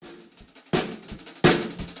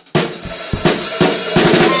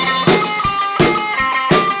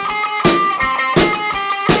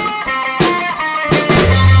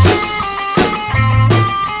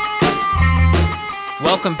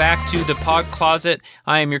to the Pod Closet.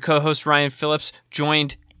 I am your co-host, Ryan Phillips,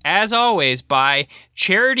 joined, as always, by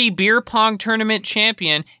charity beer pong tournament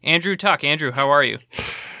champion, Andrew Tuck. Andrew, how are you?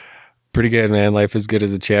 Pretty good, man. Life is good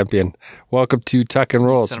as a champion. Welcome to Tuck and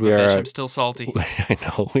Rolls. Son of a bitch, I'm still salty. I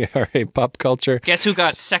know. We are a pop culture. Guess who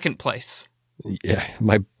got second place? Yeah,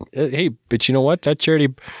 hey, but you know what? That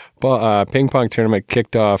charity ping pong tournament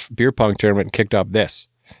kicked off. Beer pong tournament kicked off this.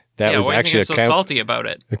 That was why actually do you think I'm so salty about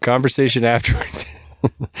it? A conversation afterwards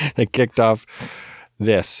that kicked off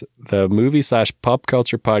this, the movie/pop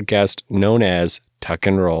culture podcast known as Tuck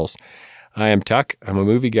and Rolls. I am Tuck. I'm a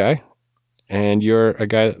movie guy, and you're a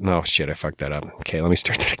guy. No shit, I fucked that up. Okay, let me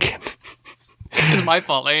start that again. It's my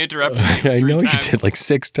fault. I interrupted you. I know times. you did like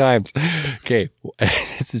 6 times. Okay,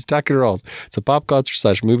 this is Tuck and Rolls. It's a pop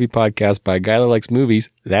culture/movie podcast by a guy that likes movies.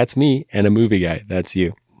 That's me, and a movie guy. That's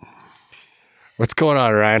you. What's going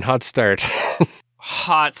on, Ryan? Hot start.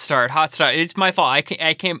 Hot start. It's my fault. I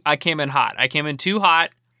came in hot. I came in too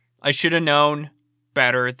hot. I should have known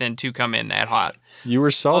better than to come in that hot. You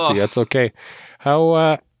were salty. That's okay.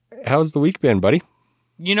 How's the week been, buddy?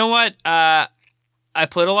 You know what? I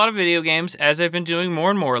played a lot of video games, as I've been doing more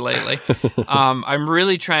and more lately. I'm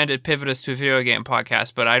really trying to pivot us to a video game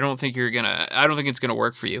podcast, but I don't think it's gonna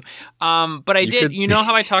work for you. But I did. You know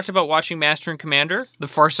how I talked about watching Master and Commander, The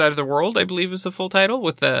Far Side of the World, I believe is the full title,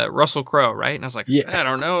 with Russell Crowe, right? And I was like, yeah. I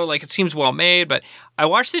don't know, like it seems well made, but I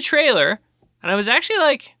watched the trailer and I was actually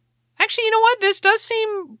like, you know what? This does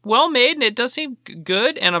seem well made and it does seem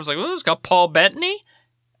good. And I was like, oh, it's got Paul Bettany.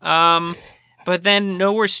 But then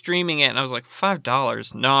we're streaming it, and I was like,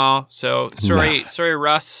 $5? No. So, sorry,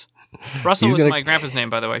 Russ. Russell was my grandpa's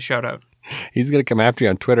name, by the way. Shout out. He's going to come after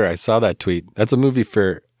you on Twitter. I saw that tweet. That's a movie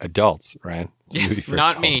for adults, Ryan. It's a yes, movie for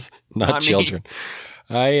not adults, me. not children.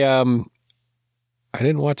 Me. I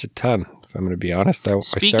didn't watch a ton, if I'm going to be honest.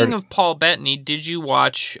 Speaking of Paul Bettany, did you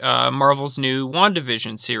watch Marvel's new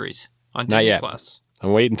WandaVision series on Disney+? Not yet.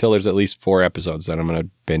 I'm waiting until there's at least 4 episodes, then I'm going to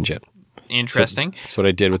binge it. Interesting. That's what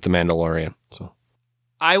I did with The Mandalorian. So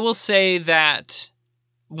I will say that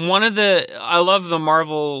I love the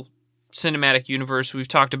Marvel Cinematic Universe. We've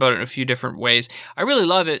talked about it in a few different ways. I really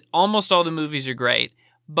love it. Almost all the movies are great.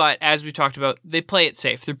 But as we talked about, they play it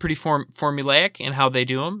safe. They're pretty formulaic in how they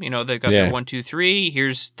do them. You know, they've got the 1, 2, 3.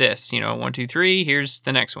 Here's this. 1, 2, 3. Here's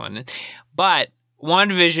the next one. But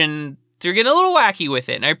WandaVision, they're getting a little wacky with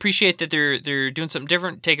it, and I appreciate that they're doing something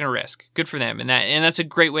different, taking a risk. Good for them, and that's a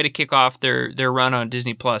great way to kick off their run on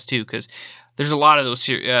Disney Plus too, because there's a lot of those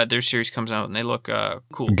their series comes out and they look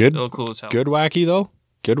cool. Good, they look cool as hell. Good wacky though.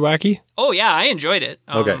 Good wacky. Oh yeah, I enjoyed it.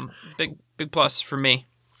 Okay, big plus for me.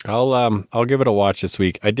 I'll give it a watch this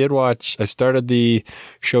week. I started the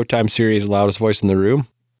Showtime series Loudest Voice in the Room.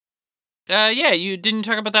 Yeah, you didn't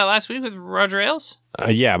talk about that last week with Roger Ailes.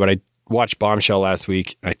 Yeah, but I watched Bombshell last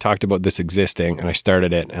week. I talked about This Existing, and I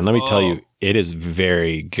started it. And let me tell you, it is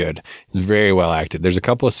very good. It's very well acted. There's a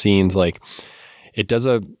couple of scenes like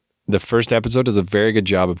the first episode does a very good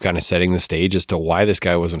job of kind of setting the stage as to why this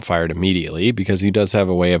guy wasn't fired immediately, because he does have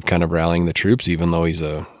a way of kind of rallying the troops, even though he's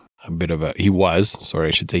he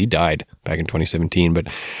died back in 2017, but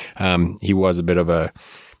he was a bit of a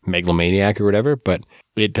megalomaniac or whatever. But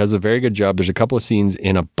it does a very good job. There's a couple of scenes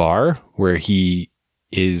in a bar where he's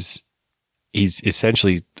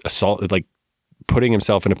essentially like putting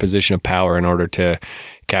himself in a position of power in order to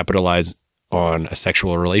capitalize on a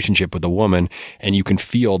sexual relationship with a woman, and you can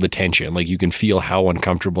feel the tension. Like you can feel how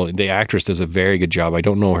uncomfortable. The actress does a very good job. I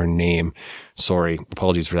don't know her name. Sorry,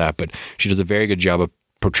 apologies for that, but she does a very good job of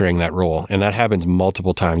portraying that role, and that happens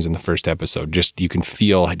multiple times in the first episode. Just you can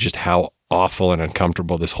feel just how awful and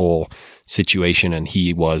uncomfortable this whole situation and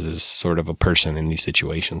he was as sort of a person in these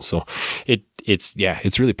situations. So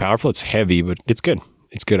it's really powerful. It's heavy, but it's good.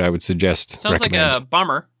 It's good. I would suggest. Sounds recommend. Like a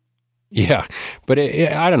bummer. Yeah, but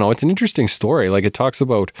I don't know. It's an interesting story. Like it talks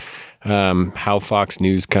about how Fox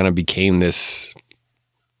News kind of became this,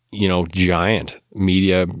 giant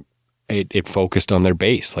media. It focused on their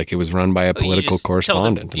base, like it was run by a political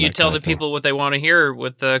correspondent. You tell the people what they want to hear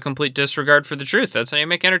with the complete disregard for the truth. That's how you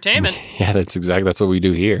make entertainment. Yeah, that's what we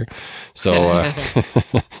do here. So,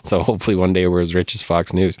 so hopefully one day we're as rich as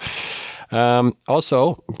Fox News.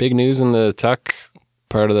 Also, big news in the Tuck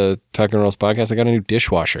part of the Tuck and Rolls podcast. I got a new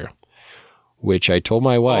dishwasher, which I told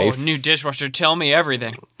my wife. Oh, new dishwasher! Tell me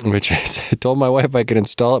everything. Which I told my wife I could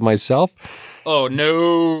install it myself. Oh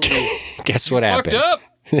no! Guess what happened? Fucked up.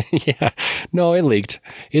 Yeah. No, it leaked.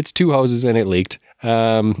 It's 2 hoses and it leaked.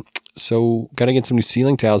 So got to get some new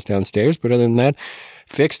ceiling tiles downstairs. But other than that,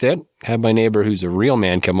 fixed it. Had my neighbor, who's a real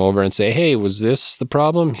man, come over and say, hey, was this the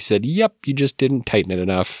problem? He said, yep, you just didn't tighten it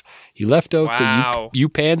enough. He left out Wow. the you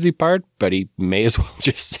pansy part, but he may as well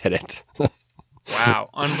just said it. Wow.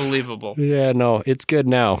 Unbelievable. Yeah, no, it's good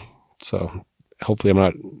now. So hopefully I'm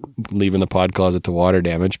not leaving the pod closet to water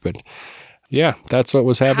damage, but yeah, that's what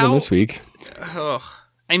was happening this week. Ugh.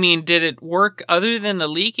 I mean, did it work other than the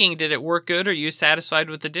leaking? Did it work good? Are you satisfied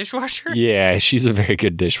with the dishwasher? Yeah, she's a very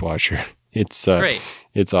good dishwasher. It's Great.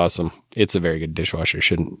 It's awesome. It's a very good dishwasher.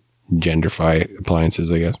 Shouldn't genderify appliances,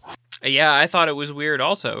 I guess. Yeah, I thought it was weird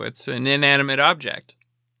also. It's an inanimate object.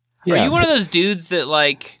 Yeah, Are you one of those dudes that,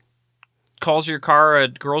 like, calls your car a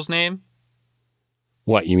girl's name?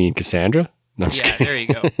 What, you mean Cassandra? No, I'm just Yeah, kidding.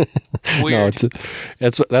 there you go. Weird. No,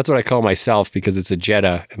 that's what I call myself because it's a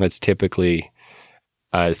Jetta, and that's typically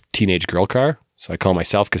a teenage girl car. So I call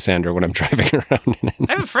myself Cassandra when I'm driving around in it.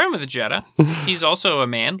 I have a friend with a Jetta. He's also a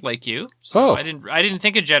man like you. So Oh. I didn't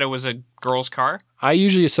think a Jetta was a girl's car. I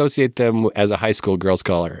usually associate them as a high school girl's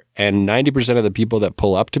car, and 90% of the people that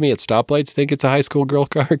pull up to me at stoplights think it's a high school girl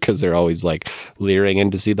car because they're always like leering in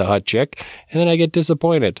to see the hot chick, and then I get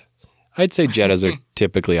disappointed. I'd say Jettas are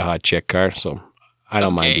typically a hot chick car, so I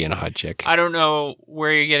don't mind Okay. being a hot chick. I don't know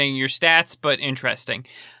where you're getting your stats, but interesting.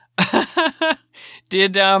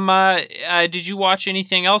 Did you watch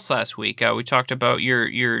anything else last week? We talked about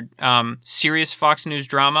your serious Fox News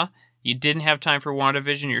drama. You didn't have time for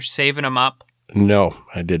WandaVision. You're saving them up. No,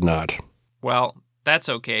 I did not. Well, that's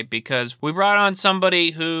okay because we brought on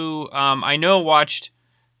somebody who I know watched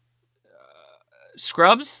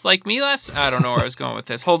Scrubs like me last. I don't know where I was going with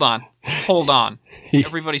this. Hold on.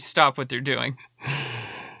 Everybody, stop what they're doing.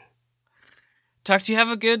 Tuck, do you have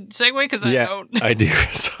a good segue? Because I don't. I do.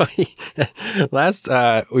 So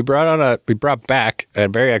we brought back a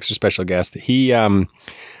very extra special guest. He,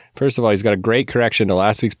 first of all, he's got a great correction to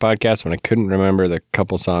last week's podcast when I couldn't remember the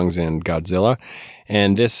couple songs in Godzilla.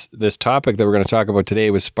 And this topic that we're going to talk about today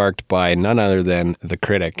was sparked by none other than The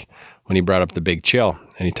Critic when he brought up The Big Chill.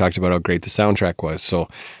 And he talked about how great the soundtrack was. So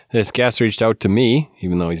this guest reached out to me,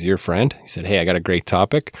 even though he's your friend. He said, "Hey, I got a great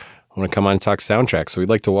topic. I want to come on and talk soundtrack." So we'd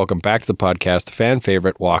like to welcome back to the podcast the fan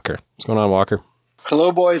favorite, Walker. What's going on, Walker?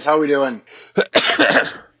 Hello, boys. How we doing?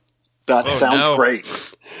 That sounds great.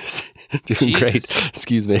 Doing Jesus. great.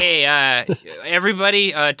 Excuse me. Hey,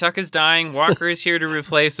 everybody, Tuck is dying. Walker is here to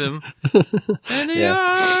replace him. In the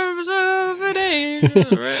arms of an angel.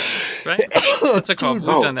 Right? What's it called? We've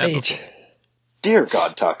done that before. Dear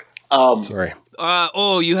God, Tuck. Sorry.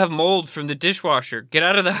 You have mold from the dishwasher. Get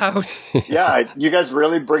out of the house. Yeah, you guys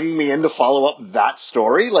really bringing me in to follow up that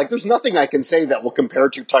story? Like, there's nothing I can say that will compare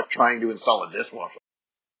to Tuck trying to install a dishwasher.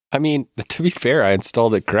 I mean, to be fair, I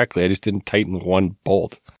installed it correctly. I just didn't tighten one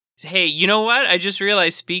bolt. Hey, you know what? I just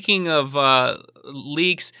realized, speaking of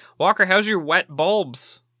leaks, Walker, how's your wet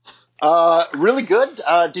bulbs? Really good.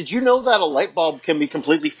 Did you know that a light bulb can be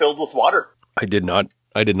completely filled with water? I did not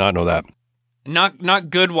know that.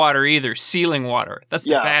 Not good water either. Sealing water. That's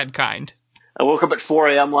the Yeah. bad kind. I woke up at 4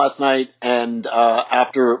 a.m. last night, and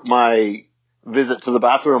after my visit to the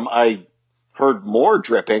bathroom, I heard more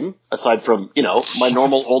dripping, aside from, my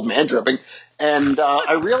normal old man dripping. And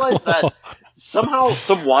I realized that somehow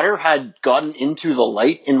some water had gotten into the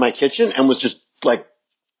light in my kitchen and was just, like,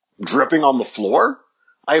 dripping on the floor.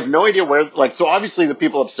 I have no idea where, so obviously the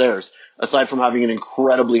people upstairs, aside from having an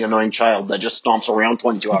incredibly annoying child that just stomps around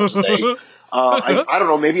 22 hours a day, I don't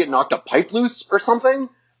know, maybe it knocked a pipe loose or something.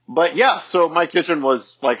 But yeah, so my kitchen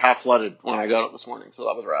was like half flooded when I got up this morning, so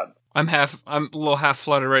that was rad. I'm a little half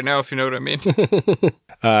flooded right now, if you know what I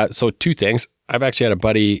mean. So two things. I've actually had a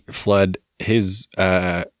buddy flood his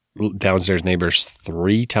downstairs neighbors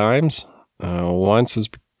 3 times. Once was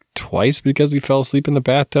twice because he fell asleep in the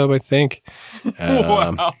bathtub, I think.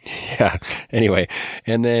 Wow. Yeah. Anyway,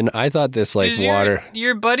 and then I thought this water.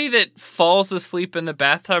 Your buddy that falls asleep in the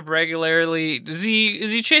bathtub regularly, is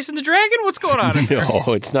he chasing the dragon? What's going on?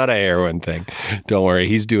 No, it's not a heroin thing. Don't worry,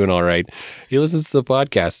 he's doing all right. He listens to the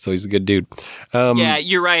podcast, so he's a good dude. Yeah,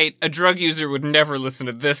 you're right. A drug user would never listen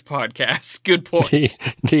to this podcast. Good point.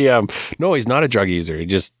 No, he's not a drug user. He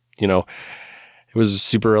just, it was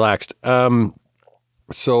super relaxed.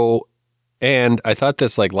 So, and I thought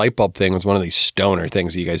this light bulb thing was one of these stoner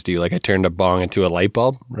things that you guys do. Like I turned a bong into a light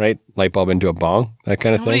bulb, right? Light bulb into a bong, that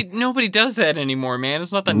kind of thing. Nobody does that anymore, man.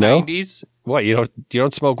 It's not the No? 90s. What, you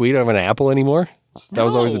don't smoke weed out of an apple anymore? That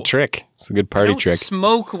was always a No. trick. It's a good party trick.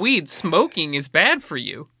 Smoke weed. Smoking is bad for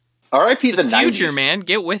you. R.I.P. the Future, 90s. man.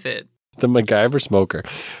 Get with it. The MacGyver smoker.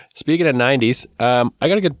 Speaking of 90s, I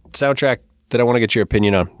got a good soundtrack that I want to get your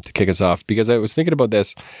opinion on to kick us off because I was thinking about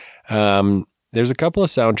this. There's a couple of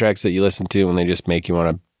soundtracks that you listen to and they just make you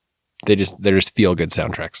want to, they're just feel good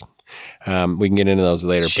soundtracks. We can get into those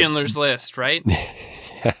later. Schindler's List, right?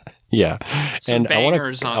 Yeah. Some And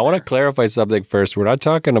bangers I on want there. to clarify something first. We're not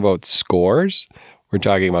talking about scores. We're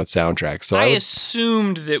talking about soundtracks. So I would-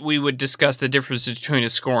 assumed that we would discuss the difference between a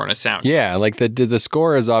score and a soundtrack. yeah, like the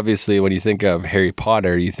score is obviously, when you think of Harry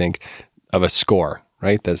Potter, you think of a score,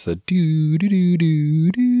 right? That's the do do do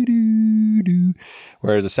do do do do.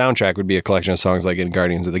 Whereas a soundtrack would be a collection of songs like in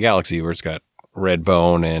Guardians of the Galaxy, where it's got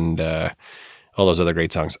Redbone and all those other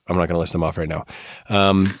great songs. I'm not going to list them off right now.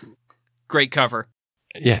 Great cover.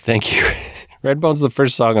 Yeah, thank you. Redbone's the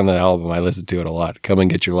first song on the album. I listen to it a lot. Come and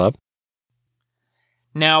Get Your Love.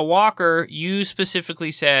 Now, Walker, you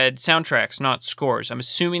specifically said soundtracks, not scores. I'm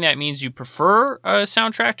assuming that means you prefer a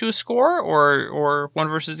soundtrack to a score, or one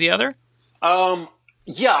versus the other?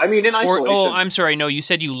 Yeah, I mean, in isolation. I'm sorry. No, you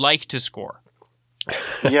said you like to score.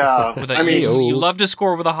 Yeah, With a, I mean, you love to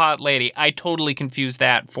score with a hot lady. I totally confused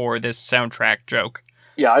that for this soundtrack joke.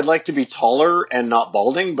 yeah, I'd like to be taller and not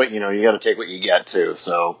balding, but you got to take what you get too.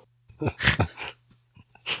 So,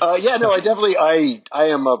 yeah, no, I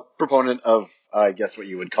am a proponent of, I guess, what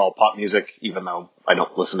you would call pop music, even though I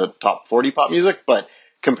don't listen to top 40 pop music. But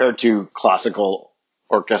compared to classical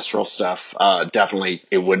orchestral stuff, definitely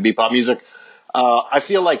it would be pop music. I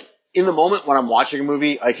feel like in the moment when I'm watching a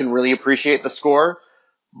movie, I can really appreciate the score,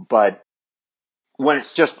 but when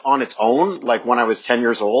it's just on its own, like when I was 10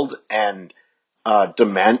 years old and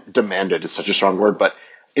demanded is such a strong word, but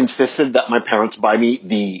insisted that my parents buy me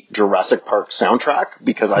the Jurassic Park soundtrack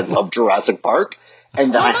because I love Jurassic Park,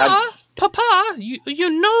 and then I had to, Papa, you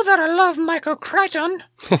know that I love Michael Crichton.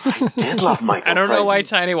 did love Michael. I don't know why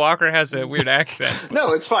Crichton. Tiny Walker has a weird accent.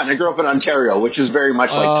 No, it's fine. I grew up in Ontario, which is very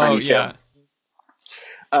much like Tiny Tim.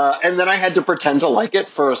 And then I had to pretend to like it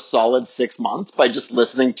for a solid 6 months by just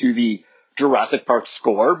listening to the Jurassic Park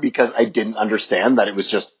score because I didn't understand that it was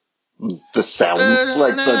just the sounds,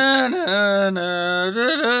 like the.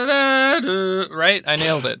 Right? I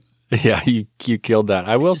nailed it. Yeah, you killed that.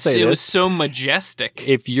 I will say It was this. so majestic.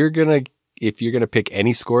 If you're gonna pick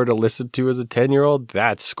any score to listen to as a 10-year-old,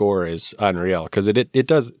 that score is unreal because it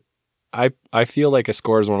does. I feel like a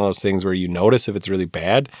score is one of those things where you notice if it's really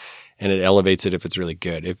bad, and it elevates it if it's really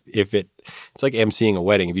good. It's like emceeing a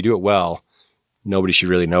wedding. If you do it well, nobody should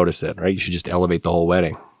really notice it, right? You should just elevate the whole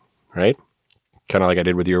wedding, right? Kind of like I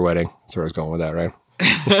did with your wedding. That's where I was going with that, right?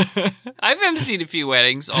 I've emceed a few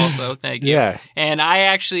weddings also, thank you. Yeah. And I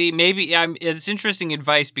actually, it's interesting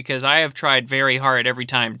advice because I have tried very hard every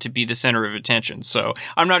time to be the center of attention. So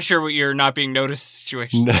I'm not sure what your not being noticed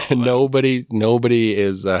situation is. Nobody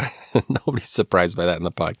is nobody's surprised by that in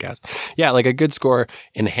the podcast. Yeah, like a good score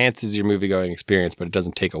enhances your movie going experience, but it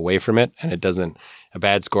doesn't take away from it. And a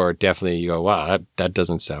bad score definitely you go, wow, that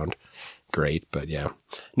doesn't sound great. But yeah.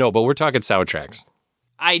 No, but we're talking soundtracks.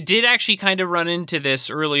 I did actually kind of run into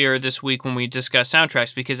this earlier this week when we discussed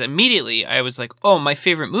soundtracks because immediately I was like, oh, my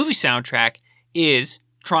favorite movie soundtrack is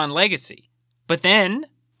Tron Legacy. But then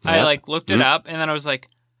I looked it up and then I was like,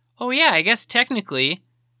 oh yeah, I guess technically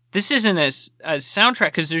this isn't a soundtrack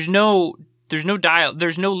because there's no dial,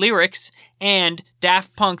 there's no lyrics, and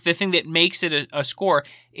Daft Punk, the thing that makes it a score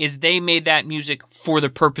is they made that music for the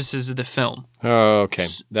purposes of the film. Oh, okay.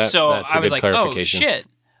 That's I was good like, oh clarification. shit.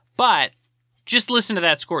 But just listen to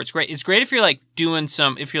that score. It's great. It's great if you're like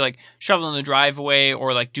if you're like shoveling the driveway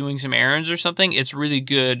or like doing some errands or something. It's really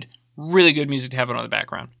good music to have it on the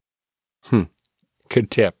background.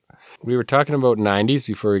 Good tip. We were talking about 90s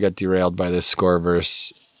before we got derailed by this score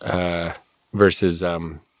versus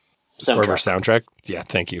soundtrack. Yeah,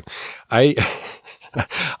 thank you. I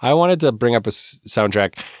wanted to bring up a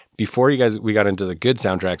soundtrack before we got into the good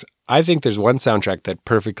soundtracks. I think there's one soundtrack that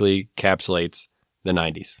perfectly encapsulates the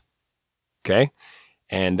 90s. Okay?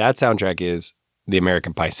 And that soundtrack is the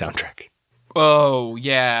American Pie soundtrack. Oh,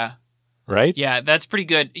 yeah. Right? Yeah, that's pretty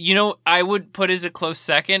good. You know, I would put as a close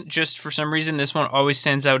second, just for some reason, this one always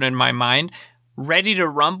stands out in my mind. Ready to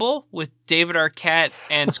Rumble with David Arquette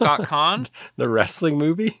and Scott Conn. The wrestling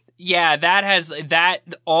movie? Yeah,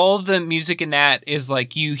 all the music in that is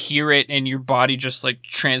like you hear it and your body just like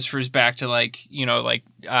transfers back to like, you know, like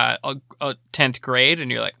a 10th grade and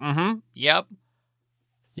you're like, yep.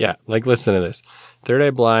 Yeah, like listen to this. Third Eye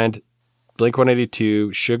Blind,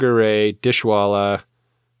 Blink-182, Sugar Ray, Dishwalla,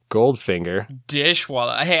 Goldfinger.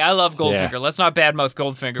 Dishwalla. Hey, I love Goldfinger. Yeah. Let's not badmouth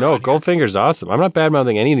Goldfinger. No, right here. Goldfinger's awesome. I'm not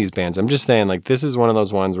badmouthing any of these bands. I'm just saying, like, this is one of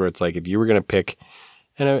those ones where it's like, if you were going to pick,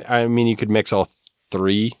 and I mean, you could mix all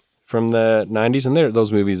three from the 90s, and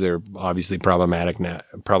those movies are obviously problematic,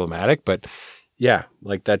 but yeah,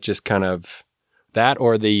 like that just kind of, that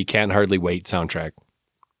or the Can't Hardly Wait soundtrack.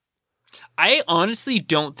 I honestly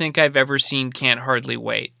don't think I've ever seen Can't Hardly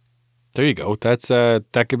Wait. There you go. That's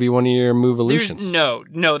that could be one of your move-elutions.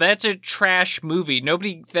 No, that's a trash movie.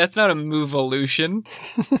 That's not a move-elution.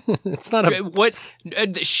 It's not a... What?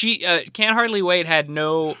 She Can't Hardly Wait had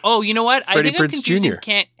no... Oh, you know what? Freddie Prinze Jr.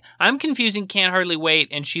 I'm confusing Can't Hardly Wait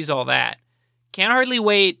and She's All That. Can't Hardly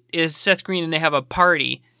Wait is Seth Green and they have a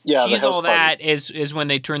party. Yeah, She's All That is when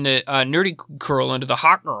they turn the nerdy girl into the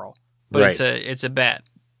hot girl. But Right. it's a bet.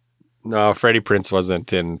 No, Freddie Prinze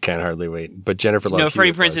wasn't in Can't Hardly Wait, but Jennifer Love Hewitt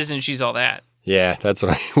Freddie Prinze was. isn't She's All That. Yeah, that's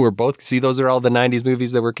what we're both... See, those are all the 90s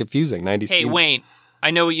movies that were confusing. 90s. Hey, Wayne, I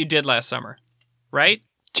know what you did last summer, right?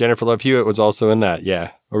 Jennifer Love Hewitt was also in that,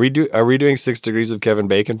 yeah. Are we doing 6 Degrees of Kevin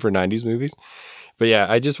Bacon for 90s movies? But yeah,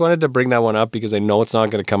 I just wanted to bring that one up because I know it's not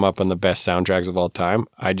going to come up on the best soundtracks of all time.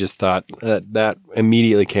 I just thought that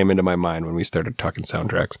immediately came into my mind when we started talking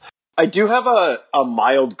soundtracks. I do have a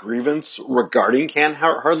mild grievance regarding Can't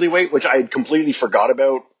Hardly Wait, which I had completely forgot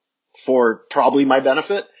about for probably my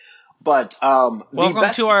benefit. But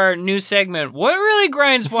welcome to our new segment. What really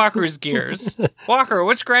grinds Walker's gears? Walker,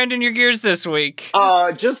 what's grinding your gears this week?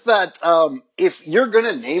 Just that if you're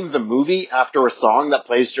gonna name the movie after a song that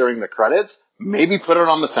plays during the credits, maybe put it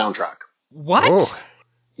on the soundtrack. What? Oh.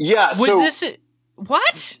 Yeah.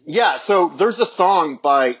 What? Yeah. So there's a song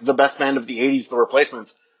by the best band of the '80s, The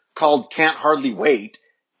Replacements, called "Can't Hardly Wait,"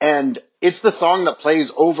 and it's the song that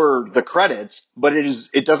plays over the credits, but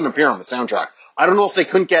it doesn't appear on the soundtrack. I don't know if they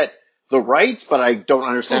couldn't get the rights, but I don't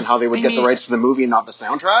understand how they would get the rights to the movie and not the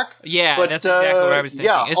soundtrack. Yeah, but, that's exactly what I was thinking.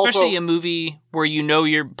 Yeah, especially also, a movie where you know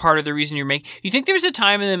you're part of the reason you're making. You think there was a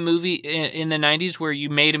time in the movie in the 90s where you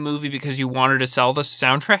made a movie because you wanted to sell the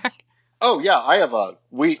soundtrack? Oh yeah, I have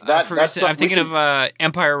I'm thinking of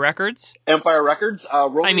Empire Records. Empire Records.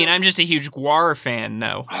 I mean, I'm just a huge Guar fan,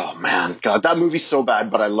 though. Oh man, God, that movie's so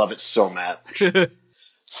bad, but I love it so much.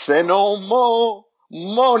 Say no more,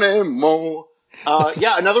 more.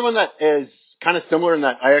 Yeah, another one that is kind of similar in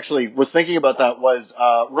that I actually was thinking about that was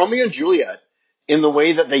Romeo and Juliet, in the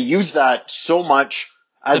way that they use that so much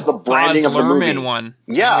as the branding of the movie. One.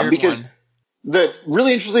 Yeah, because the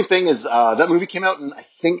really interesting thing is that movie came out in, I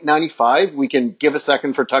think, 95. We can give a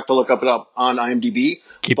second for Tuck to look it up on IMDb.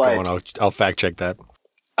 Keep going. I'll fact check that.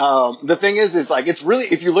 The thing is like, it's really,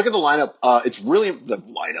 if you look at the lineup, it's really, the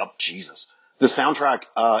lineup, Jesus. The soundtrack,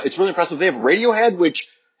 it's really impressive. They have Radiohead, which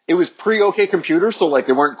it was pre-OK Computer, so like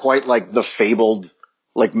they weren't quite like the fabled,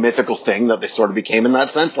 like mythical thing that they sort of became in that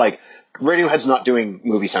sense. Like Radiohead's not doing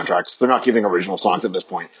movie soundtracks. They're not giving original songs at this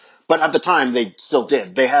point. But at the time, they still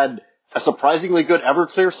did. They had a surprisingly good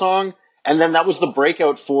Everclear song, and then that was the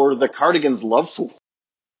breakout for the Cardigans' Love Fool.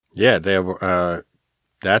 Yeah, they have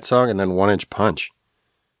that song and then 1 Inch Punch.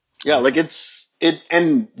 Yeah, like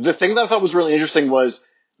and the thing that I thought was really interesting was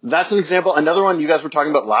that's an example. Another one you guys were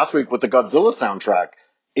talking about last week with the Godzilla soundtrack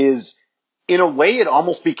is, in a way, it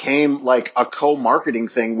almost became like a co-marketing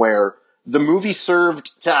thing where the movie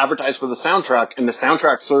served to advertise for the soundtrack and the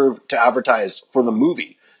soundtrack served to advertise for the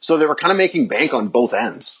movie. So they were kind of making bank on both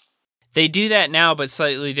ends. They do that now, but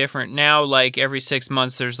slightly different. Now, like every 6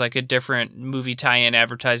 months, there's like a different movie tie-in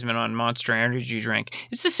advertisement on Monster Energy drink.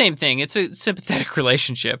 It's the same thing. It's a sympathetic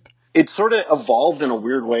relationship. It sort of evolved in a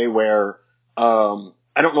weird way where,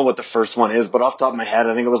 I don't know what the first one is, but off the top of my head,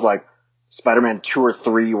 I think it was like Spider-Man 2 or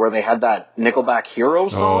 3 where they had that Nickelback Hero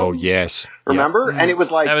song. Oh, yes. Remember? Yep. And it was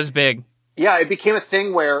like... That was big. Yeah, it became a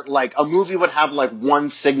thing where like a movie would have like one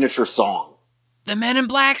signature song. The Men in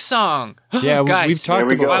Black song. Yeah, guys, we've talked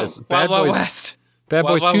about this. Wild West. Bad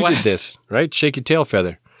Boys 2 West. did this, right? Shake Your Tail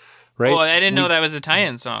Feather, right? Well, I didn't know that was a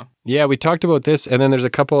tie-in song. Yeah, we talked about this, and then there's a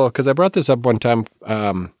couple, because I brought this up one time,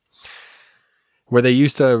 where they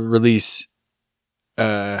used to release,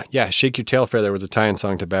 Shake Your Tail Feather was a tie-in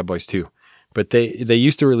song to Bad Boys 2. But they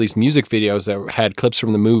used to release music videos that had clips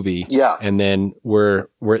from the movie. Yeah. And then were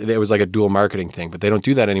it was like a dual marketing thing. But they don't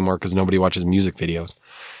do that anymore because nobody watches music videos.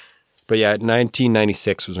 But yeah,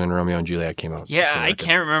 1996 was when Romeo and Juliet came out. Yeah, I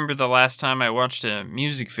can't remember the last time I watched a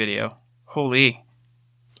music video. Holy.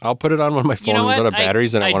 I'll put it on when my phone runs out of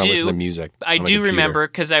batteries and I want to listen to music. I do remember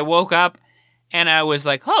because I woke up and I was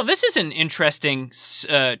like, oh, this is an interesting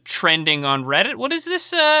trending on Reddit. What is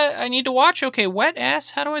this I need to watch? Okay, wet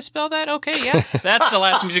ass. How do I spell that? Okay, yeah. That's the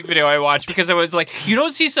last music video I watched because I was like, you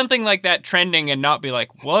don't see something like that trending and not be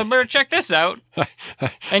like, well, I better check this out.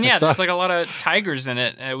 And yeah, there's like a lot of tigers in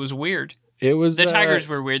it. It was weird. It was the tigers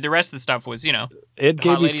were weird. The rest of the stuff was, it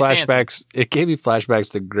gave me flashbacks. Dancing. It gave me flashbacks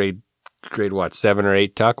to grade what, 7 or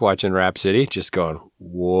 8 Tuck watching Rhapsody, just going,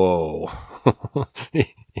 whoa.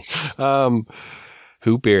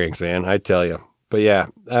 Hoop earrings, man, I tell you. But yeah,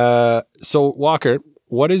 so Walker,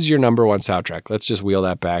 what is your number one soundtrack? Let's just wheel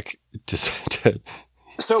that back to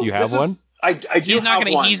so do you have one? I do He's not have going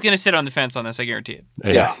to. one. He's going to sit on the fence on this. I guarantee it.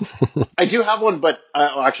 Yeah. I do have one, but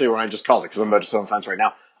actually, when I just called it because I'm about to sit on the fence right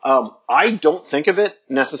now. I don't think of it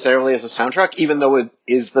necessarily as a soundtrack, even though it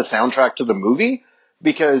is the soundtrack to the movie,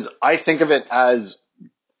 because I think of it as,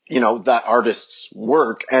 that artist's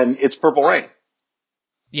work, and it's Purple Rain.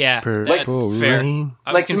 Yeah, Purple fair. Rain.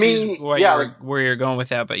 I was Like, to confused me, yeah, where you're going with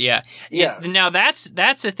that, but yeah. Yeah. Now that's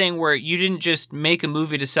a thing where you didn't just make a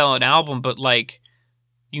movie to sell an album, but like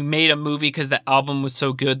you made a movie because the album was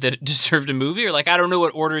so good that it deserved a movie, or like I don't know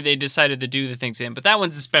what order they decided to do the things in, but that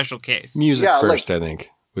one's a special case. Music Yeah, first, I think.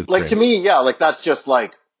 With like to Prince. me, yeah, like that's just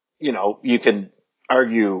like, you can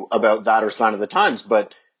argue about that or Sign of the Times,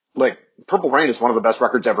 but like Purple Rain is one of the best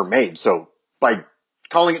records ever made. So by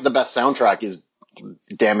calling it the best soundtrack is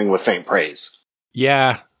damning with faint praise.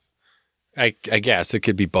 Yeah, I guess it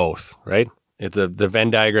could be both, right? If the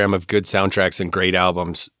Venn diagram of good soundtracks and great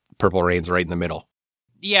albums, Purple Rain's right in the middle.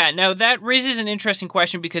 Yeah, now that raises an interesting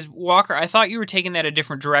question because, Walker, I thought you were taking that a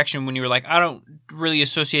different direction when you were like, I don't really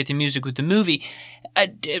associate the music with the movie.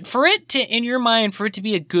 For it to, in your mind, for it to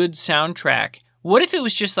be a good soundtrack, what if it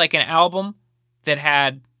was just like an album that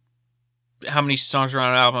had, how many songs are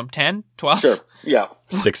on an album? 10? 12? Sure. Yeah.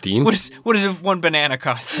 16? What does one banana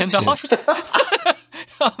cost? $10?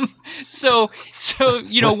 So,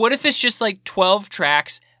 what if it's just like 12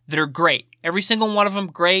 tracks that are great? Every single one of them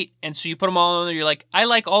great, and so you put them all in there, you're like, I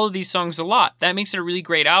like all of these songs a lot. That makes it a really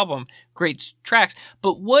great album, great tracks.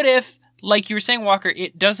 But what if, like you were saying, Walker,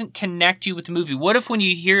 it doesn't connect you with the movie? What if when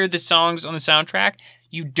you hear the songs on the soundtrack,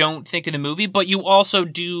 you don't think of the movie, but you also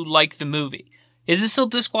do like the movie? Is this still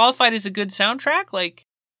disqualified as a good soundtrack? Like,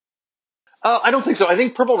 I don't think so. I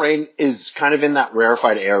think Purple Rain is kind of in that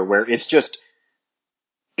rarefied air where it's just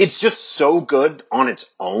so good on its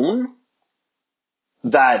own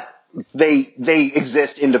that they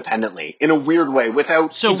exist independently in a weird way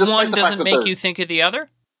without. So one doesn't make you think of the other?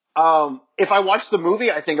 If I watch the movie,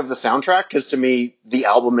 I think of the soundtrack because to me, the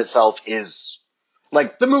album itself is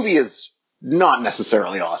like the movie is not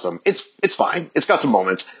necessarily awesome. It's fine. It's got some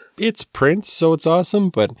moments. It's Prince, so it's awesome,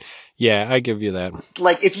 but yeah, I give you that.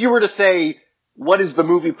 Like if you were to say, what is the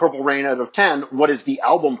movie Purple Rain out of 10? What is the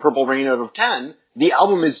album Purple Rain out of 10? The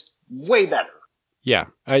album is way better. Yeah,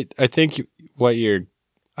 I think what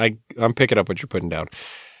I'm picking up what you're putting down.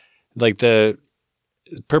 Like the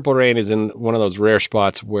Purple Rain is in one of those rare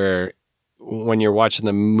spots where when you're watching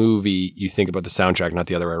the movie, you think about the soundtrack, not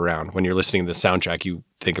the other way around. When you're listening to the soundtrack, you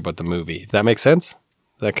think about the movie. If that makes sense?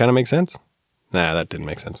 Does that kind of make sense? Nah, that didn't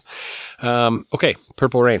make sense. Okay,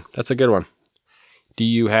 Purple Rain. That's a good one. Do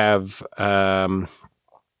you have, because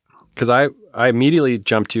I immediately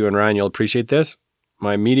jumped to, and Ryan, you'll appreciate this.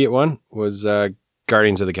 My immediate one was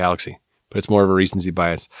Guardians of the Galaxy, but it's more of a recency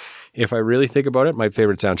bias. If I really think about it, my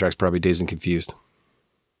favorite soundtrack's probably Dazed and Confused.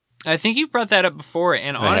 I think you've brought that up before,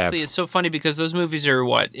 and honestly, it's so funny because those movies are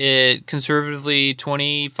conservatively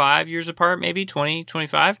 25 years apart, maybe 20,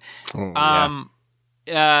 25.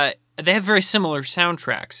 Yeah. They have very similar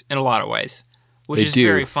soundtracks in a lot of ways, which They is do.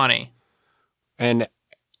 very funny. And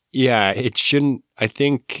yeah, it shouldn't. I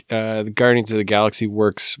think the Guardians of the Galaxy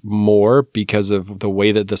works more because of the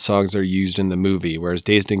way that the songs are used in the movie, whereas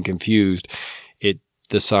Dazed and Confused,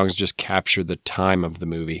 the songs just capture the time of the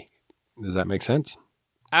movie. Does that make sense?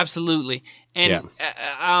 Absolutely. And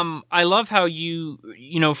I love how for you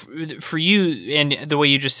and the way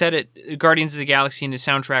you just said it, Guardians of the Galaxy and the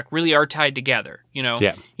soundtrack really are tied together,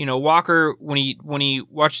 Yeah. Walker, when he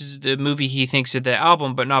watches the movie, he thinks of the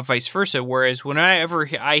album, but not vice versa. Whereas whenever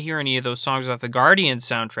I hear any of those songs off the Guardians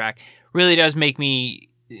soundtrack, really does make me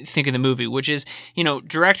think of the movie, which is,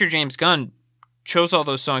 director James Gunn chose all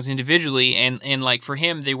those songs individually, and like for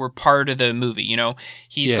him they were part of the movie.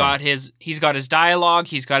 He's got his dialogue,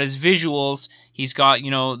 he's got his visuals, he's got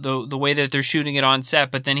the way that they're shooting it on set,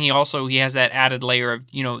 but then he has that added layer of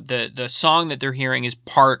the song that they're hearing is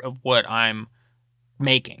part of what I'm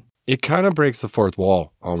making. It kind of breaks the fourth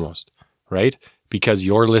wall almost, right? Because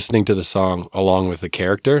you're listening to the song along with the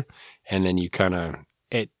character, and then you kind of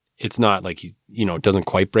it's not like it doesn't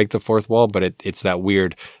quite break the fourth wall, but it's that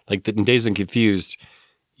weird, like in Dazed and Confused,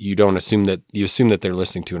 you assume that they're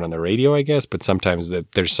listening to it on the radio, I guess, but sometimes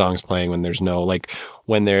there's songs playing when there's no, like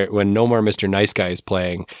when No More Mr. Nice Guy is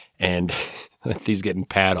playing and he's getting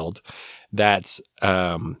paddled, that's,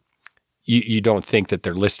 you don't think that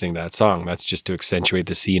they're listening to that song. That's just to accentuate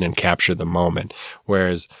the scene and capture the moment.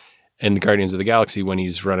 Whereas in the Guardians of the Galaxy, when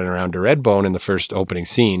he's running around to Redbone in the first opening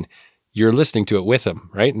scene, you're listening to it with him,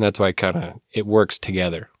 right? And that's why it works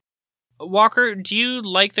together. Walker, do you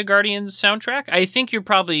like the Guardians soundtrack? I think you're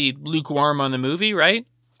probably lukewarm on the movie, right?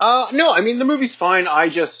 No, I mean, the movie's fine. I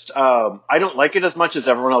just, I don't like it as much as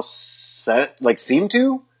everyone else seem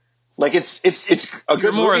to. Like it's a good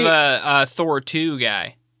You're more movie. of a Thor 2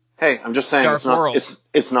 guy. Hey, I'm just saying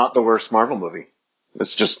it's not the worst Marvel movie.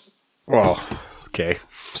 It's just Well, okay,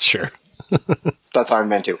 sure. that's Iron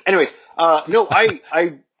Man 2. Anyways, no,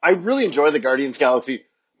 I really enjoy the Guardians Galaxy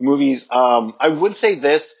movies. I would say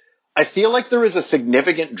this. I feel like there is a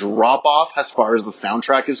significant drop off as far as the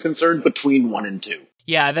soundtrack is concerned between 1 and 2.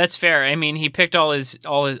 Yeah, that's fair. I mean, he picked all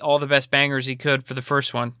the best bangers he could for the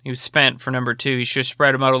first one. He was spent for number 2. He should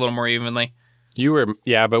spread them out a little more evenly.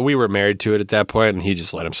 But we were married to it at that point, and he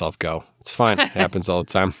just let himself go. It's fine. It happens all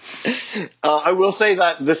the time. I will say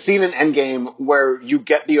that the scene in Endgame where you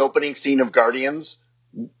get the opening scene of Guardians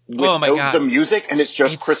without the music, and it's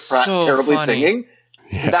Chris Pratt so terribly funny. singing,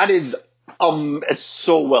 that is, it's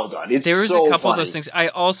so well done. There was so a couple funny. of those things. I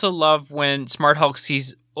also love when Smart Hulk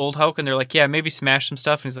sees Old Hulk, and they're like, yeah, maybe smash some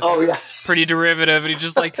stuff. And he's like, Oh, yeah. it's pretty derivative. And he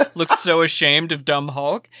just like looks so ashamed of dumb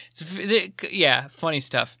Hulk. Yeah, funny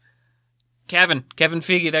stuff. Kevin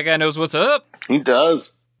Feige, that guy knows what's up. He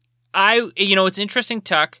does. It's interesting,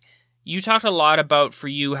 Tuck. You talked a lot about, for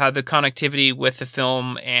you, how the connectivity with the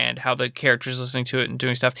film and how the characters listening to it and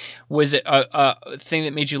doing stuff was a thing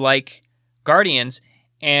that made you like Guardians.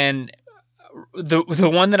 And the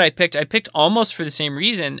one that I picked almost for the same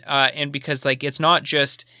reason, and because like it's not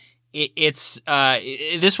just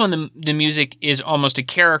this one, the music is almost a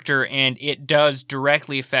character, and it does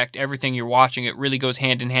directly affect everything you're watching. It really goes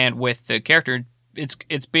hand in hand with the character.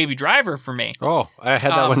 It's Baby Driver for me. Oh, I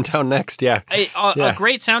had that one down next. Yeah. A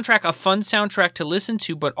great soundtrack, a fun soundtrack to listen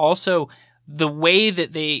to, but also the way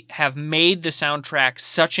that they have made the soundtrack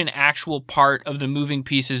such an actual part of the moving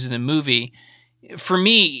pieces in the movie. For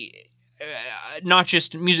me, not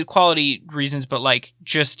just music quality reasons, but like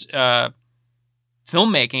just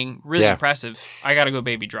filmmaking, really impressive. I got to go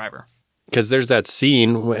Baby Driver. Because there's that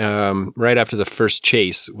scene right after the first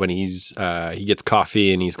chase when he gets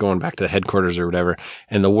coffee and he's going back to the headquarters or whatever,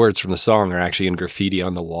 and the words from the song are actually in graffiti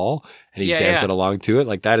on the wall, and he's dancing along to it.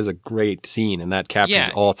 Like that is a great scene, and that captures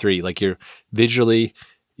all three. Like you're visually,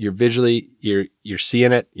 you're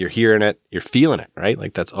seeing it, you're hearing it, you're feeling it, right?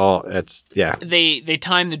 Like that's all. They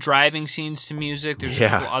time the driving scenes to music. There's a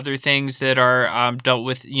couple other things that are dealt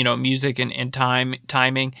with, music and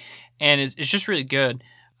timing, and it's just really good.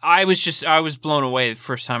 I was blown away the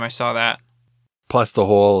first time I saw that. Plus the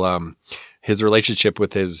whole, his relationship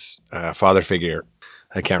with his father figure,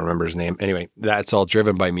 I can't remember his name. Anyway, that's all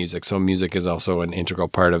driven by music. So music is also an integral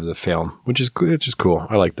part of the film, which is cool.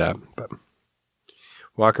 I like that. But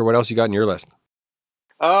Walker, what else you got in your list?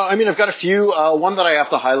 I've got a few. One that I have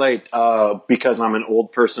to highlight because I'm an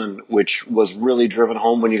old person, which was really driven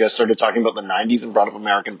home when you guys started talking about the 90s and brought up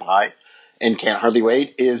American Pie and Can't Hardly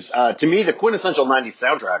Wait, is to me the quintessential 90s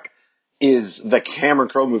soundtrack is the Cameron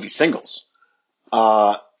Crowe movie Singles.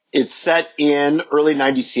 It's set in early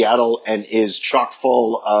 90s Seattle and is chock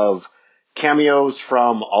full of cameos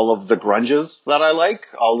from all of the grunges that I like,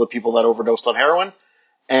 all the people that overdosed on heroin.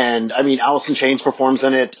 And Alice in Chains performs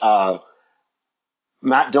in it.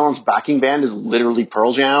 Matt Dillon's backing band is literally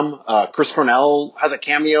Pearl Jam. Chris Cornell has a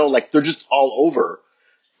cameo. Like they're just all over.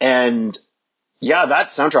 And yeah, that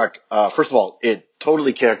soundtrack, first of all, it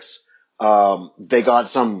totally kicks. They got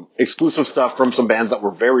some exclusive stuff from some bands that were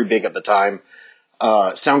very big at the time.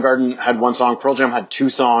 Soundgarden had one song. Pearl Jam had two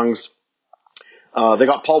songs. They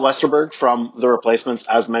got Paul Westerberg from The Replacements,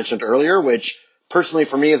 as mentioned earlier, which personally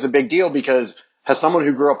for me is a big deal because as someone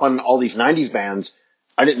who grew up on all these 90s bands,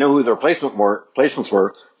 I didn't know who the replacements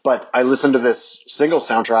were, but I listened to this single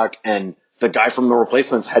soundtrack and the guy from The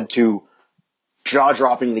Replacements had two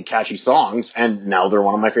jaw-droppingly catchy songs, and now they're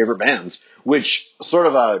one of my favorite bands, which sort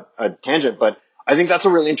of a tangent, but I think that's a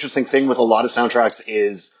really interesting thing with a lot of soundtracks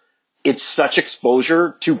is it's such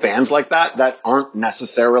exposure to bands like that aren't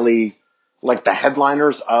necessarily like the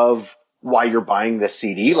headliners of why you're buying this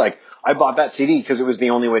CD. Like I bought that CD because it was the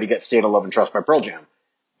only way to get State of Love and Trust by Pearl Jam.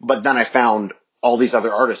 But then I found all these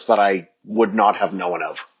other artists that I would not have known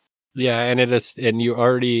of. Yeah, and you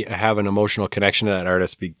already have an emotional connection to that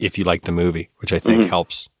artist if you like the movie, which I think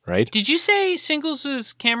helps, right? Did you say Singles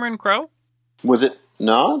was Cameron Crowe? Was it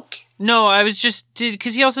not? No, I was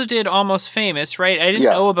because he also did Almost Famous, right? I didn't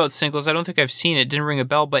know about Singles. I don't think I've seen it. Didn't ring a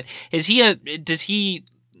bell, but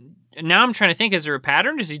now I'm trying to think, is there a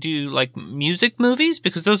pattern? Does he do like music movies?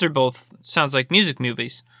 Because those are both, sounds like music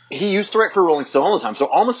movies. He used to write for Rolling Stone all the time. So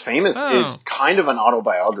Almost Famous is kind of an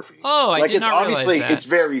autobiography. Oh, I did not realize that. It's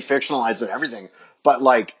very fictionalized and everything. But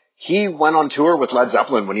like, he went on tour with Led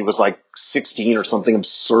Zeppelin when he was like 16 or something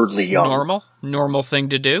absurdly young. Normal thing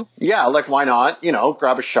to do. Yeah, like why not?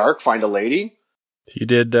 Grab a shark, find a lady. He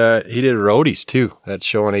did Roadies too. That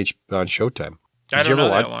show on Showtime. I don't know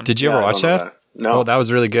that one. Did you ever Yeah, I watch don't know that? No. Oh, that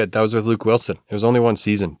was really good. That was with Luke Wilson. It was only one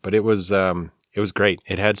season, but it was great.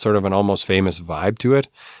 It had sort of an Almost Famous vibe to it,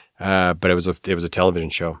 but it was a television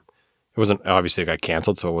show. It wasn't, obviously it got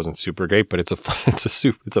canceled, so it wasn't super great, but it's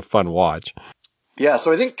a fun watch. Yeah,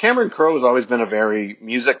 so I think Cameron Crowe has always been a very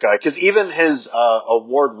music guy, because even his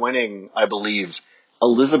award-winning, I believe,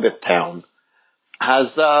 Elizabethtown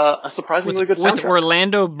has a surprisingly good soundtrack. With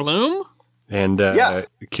Orlando Bloom? And Yeah.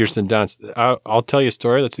 Kirsten Dunst. I'll tell you a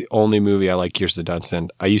story. That's the only movie I like Kirsten Dunst in.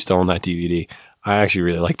 I used to own that DVD. I actually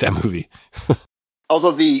really like that movie.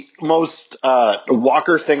 Also, the most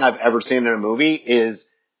Walker thing I've ever seen in a movie is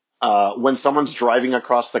when someone's driving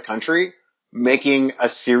across the country, making a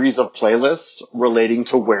series of playlists relating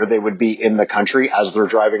to where they would be in the country as they're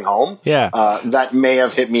driving home. Yeah. That may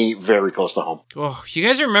have hit me very close to home. Oh, you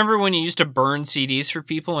guys remember when you used to burn CDs for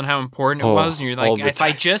people and how important it Oh, was? And you're all like,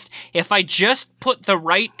 the if I just put the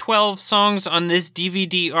right 12 songs on this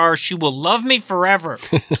DVD-R, she will love me forever.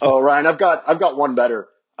 Oh, Ryan, I've got one better.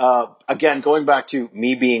 Again, going back to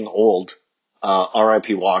me being old,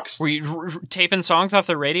 R.I.P. Walks. Were you taping songs off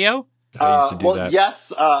the radio? I used to do that.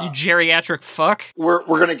 Yes, You geriatric fuck. we're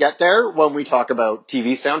gonna get there when we talk about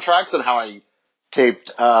TV soundtracks and how I taped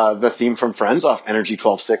the theme from Friends off Energy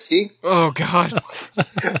 1260. Oh, God.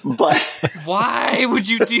 But Why would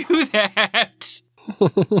you do that?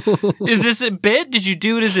 Is this a bit? Did you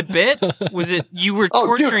do it as a bit? Was it you were Oh,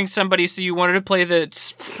 dude. torturing somebody so you wanted to play the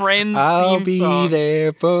Friends I'll theme be song?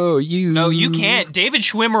 there for you. No, you can't. David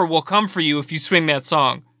Schwimmer will come for you if you swing that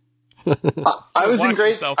song. I was in Watch grade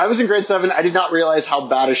yourself. I was in grade 7. I did not realize how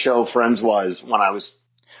bad a show Friends was when I was.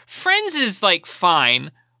 Friends is like fine,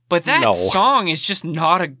 but that No. song is just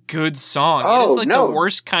not a good song. It Oh, is like no. the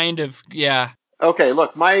worst kind of Okay,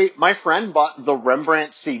 look, my friend bought the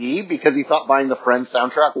Rembrandt CD because he thought buying the Friends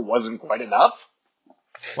soundtrack wasn't quite enough.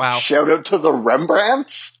 Wow. Shout out to the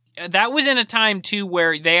Rembrandts. That was in a time too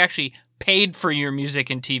where they actually paid for your music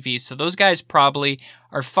and TV, so those guys probably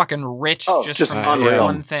are fucking rich Oh, just just from unreal.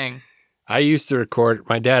 one thing. I used to record.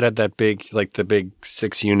 My dad had that big, like the big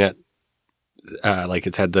 6-unit, like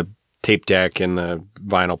it had the tape deck and the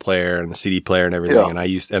vinyl player and the CD player and everything.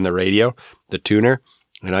 Yeah. And the radio, the tuner.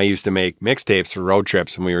 And I used to make mixtapes for road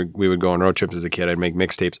trips. When we would go on road trips as a kid, I'd make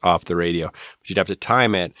mixtapes off the radio. But you'd have to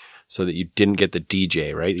time it so that you didn't get the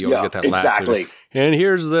DJ, right? You always Yeah, get that last. sort of, exactly. and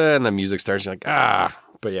and the music starts. You're like,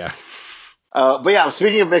 but yeah. But yeah,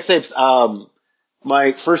 speaking of mixtapes,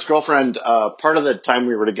 my first girlfriend, part of the time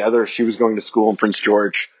we were together, she was going to school in Prince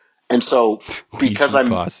George. And so because PG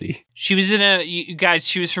Posse. She was you guys,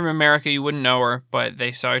 she was from America, you wouldn't know her, but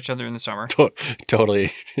they saw each other in the summer.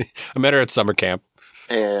 Totally. I met her at summer camp.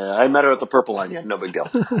 I met her at the Purple Onion, no big deal.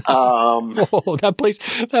 Oh, that place,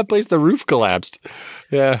 the roof collapsed.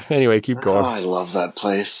 Yeah. Anyway, keep Oh, going. I love that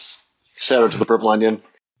place. Shout out to the Purple Onion.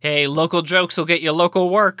 Hey, local jokes will get you local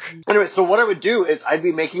work. Anyway, so what I would do is I'd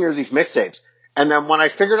be making her these mixtapes. And then when I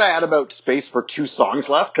figured I had about space for 2 songs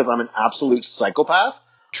left, because I'm an absolute psychopath,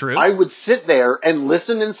 True. I would sit there and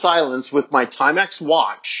listen in silence with my Timex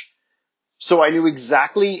watch. So I knew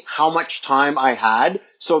exactly how much time I had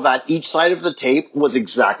so that each side of the tape was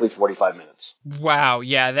exactly 45 minutes. Wow,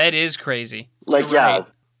 yeah, that is crazy. Like, You're yeah, right.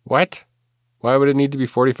 What? Why would it need to be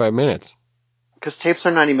 45 minutes? because tapes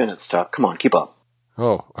are 90 minutes, Chuck. Come on, keep up.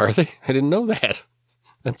 Oh, are they? I didn't know that.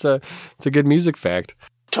 It's a good music fact.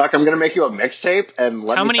 Chuck, I'm going to make you a mixtape, and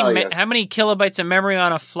let me tell you. How many kilobytes of memory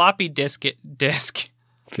on a floppy disk?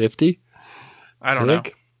 50? I don't know.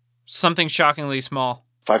 Something shockingly small.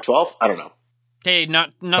 512? I don't know. Hey,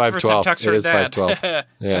 not the first time 512. Tuck's It heard is that. 512.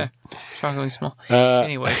 Yeah. Shockingly small.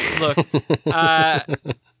 Anyways, Look,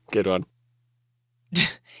 good one.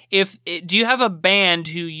 do you have a band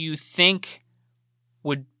who you think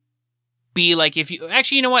would be like, if you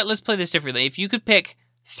actually, you know what? Let's play this differently. If you could pick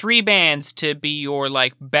 3 bands to be your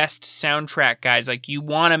like best soundtrack guys, like you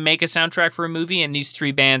want to make a soundtrack for a movie, and these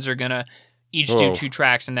 3 bands are gonna each do 2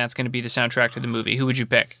 tracks, and that's gonna be the soundtrack to the movie. Who would you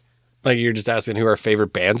pick? Like you're just asking who our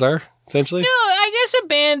favorite bands are, essentially? No, I guess a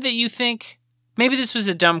band that you think. Maybe this was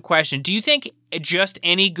a dumb question. Do you think just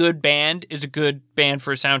any good band is a good band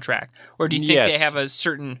for a soundtrack? Or do you think Yes. they have a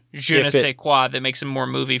certain je ne sais quoi that makes them more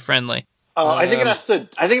movie friendly? I think it has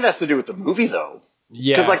to do with the movie, though.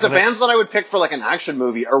 Yeah. Because, like, the and bands that I would pick for, like, an action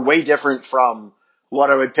movie are way different from what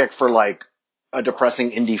I would pick for, like, a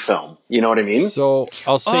depressing indie film. You know what I mean? So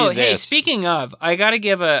I'll say this. Hey, speaking of, I got to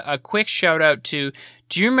give a quick shout out to,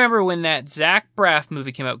 do you remember when that Zach Braff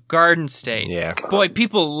movie came out, Garden State? Yeah. Boy,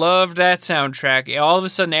 people loved that soundtrack. All of a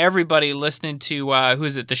sudden, everybody listening to, who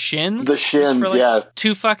is it, The Shins? The Just Shins, for, yeah.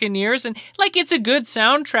 2 fucking years. And, like, it's a good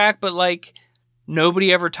soundtrack, but, like,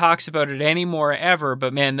 Nobody ever talks about it anymore, ever.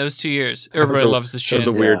 But man, those 2 years, everybody loves the Shins. It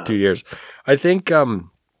was a weird 2 years. I think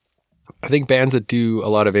bands that do a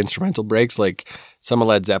lot of instrumental breaks, like some of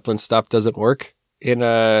Led Zeppelin stuff, doesn't work in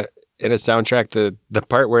a soundtrack. The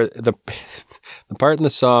part where the part in the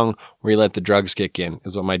song where you let the drugs kick in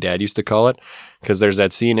is what my dad used to call it, because there's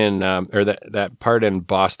that scene in or that part in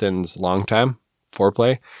Boston's Long Time,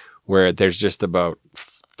 Foreplay, where there's just about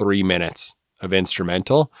 3 minutes of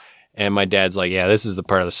instrumental. And my dad's like, yeah, this is the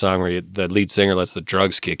part of the song where the lead singer lets the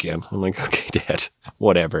drugs kick in. I'm like, okay, Dad,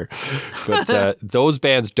 whatever. But those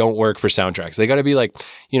bands don't work for soundtracks. They got to be like,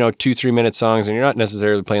 2-3 minute songs, and you're not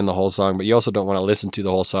necessarily playing the whole song, but you also don't want to listen to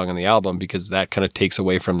the whole song on the album, because that kind of takes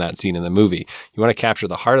away from that scene in the movie. You want to capture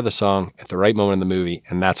the heart of the song at the right moment in the movie,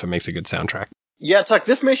 and that's what makes a good soundtrack. Yeah, Tuck,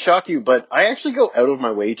 this may shock you, but I actually go out of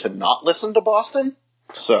my way to not listen to Boston.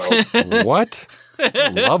 So What? I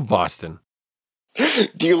love Boston.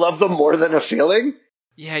 Do you love them more than a feeling?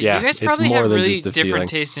 Yeah, you guys probably more have than really just a different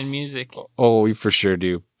feeling. taste in music. Oh, we for sure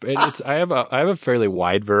do. I have a fairly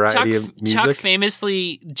wide variety of music. Chuck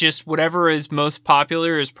famously, just whatever is most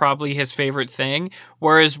popular is probably his favorite thing,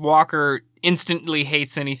 whereas Walker instantly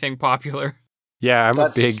hates anything popular. Yeah, I go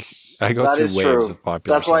through waves of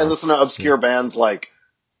popular That's why I songs. listen to obscure bands like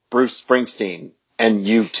Bruce Springsteen and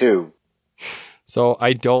U2. So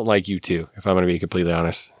I don't like U2, if I'm going to be completely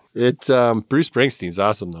honest. It's Bruce Springsteen's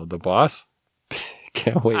awesome though. The Boss.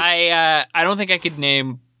 Can't wait. I don't think I could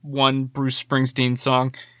name one Bruce Springsteen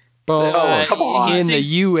song. Oh, come on. In the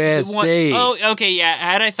USA. Okay, yeah.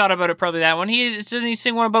 Had I thought about it, probably that one. Doesn't he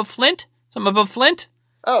sing one about Flint? Something about Flint?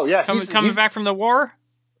 Oh, yeah. Coming back from the war?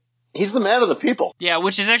 He's the man of the people. Yeah,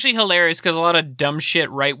 which is actually hilarious because a lot of dumb shit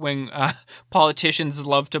right-wing politicians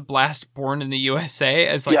love to blast Born in the USA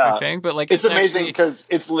as like a thing, but like it's amazing because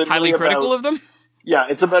it's literally highly critical of them. Yeah,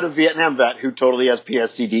 it's about a Vietnam vet who totally has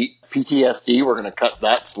PTSD. We're going to cut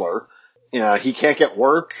that slur. He can't get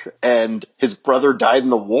work, and his brother died in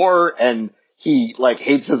the war, and he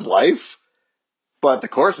hates his life. But the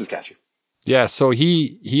chorus is catchy. Yeah, so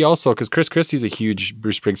he also, because Chris Christie's a huge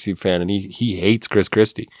Bruce Springsteen fan, and he hates Chris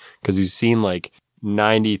Christie because he's seen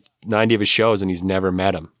 90 of his shows and he's never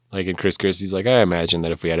met him. Like, and Chris Christie's like, I imagine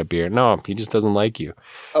that if we had a beer. No, he just doesn't like you.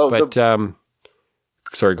 Oh, but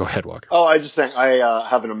sorry, go ahead, Walker. Oh, I just think I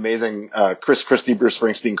have an amazing Chris Christie Bruce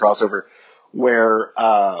Springsteen crossover where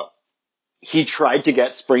he tried to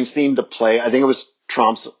get Springsteen to play. I think it was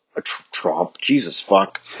Trump. Jesus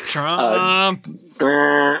fuck. Trump.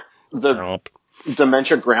 The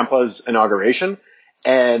Dementia Grandpa's inauguration,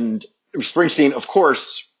 and Springsteen, of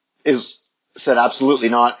course, said absolutely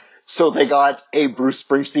not. So they got a Bruce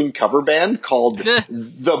Springsteen cover band called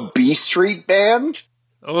the B Street Band.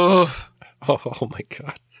 Oh my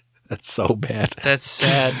God. That's so bad. That's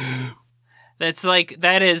sad.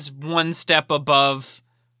 That is one step above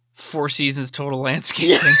Four Seasons Total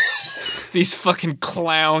Landscaping. Yeah. These fucking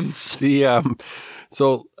clowns.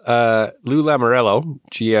 So Lou Lamoriello,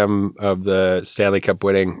 GM of the Stanley Cup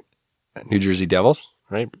winning New Jersey Devils,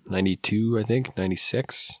 right? 92, I think,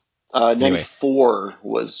 96. 94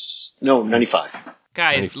 was 95.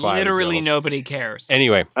 Guys, 95 literally nobody cares.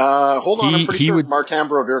 Anyway, hold on. I'm pretty sure Martin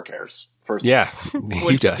Brodeur cares. First, yeah,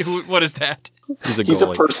 he does. What is that? He's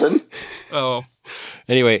a person. Oh.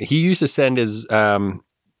 Anyway, he used to send his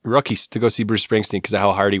rookies to go see Bruce Springsteen because of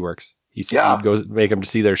how hard he works. He'd go make them to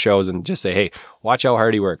see their shows and just say, hey, watch how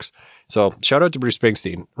hard he works. So shout out to Bruce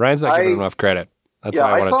Springsteen. Ryan's not giving him enough credit. That's why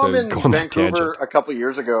I wanted saw to him go in on that Vancouver tangent. a couple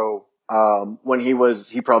years ago when he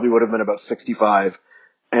probably would have been about 65.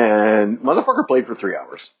 And motherfucker played for 3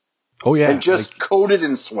 hours. Oh, yeah. And just coated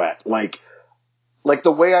in sweat. Like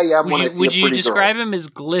the way I am when I see a pretty Would you describe girl. him as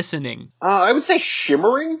glistening? I would say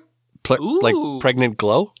shimmering. Like pregnant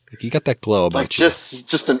glow? Like you got that glow about you.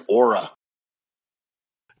 Just an aura.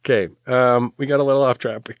 Okay, we got a little off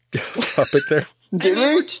topic there. Did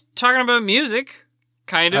we? We're talking about music,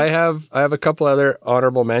 kind of. I have a couple other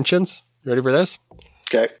honorable mentions. You ready for this?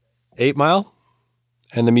 Okay. 8 Mile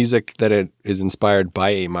and the music that it is inspired by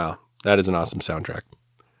 8 Mile. That is an awesome soundtrack.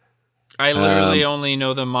 I literally only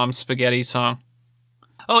know the Mom Spaghetti song.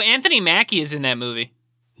 Oh, Anthony Mackie is in that movie.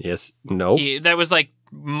 Yes. No. That was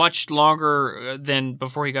much longer than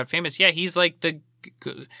before he got famous. Yeah, he's like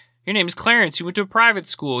your name is Clarence. You went to a private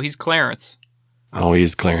school. He's Clarence. Oh,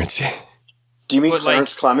 he's Clarence. Do you mean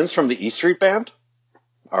Clarence Clemens from the E Street Band?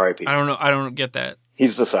 R.I.P. I don't know. I don't get that.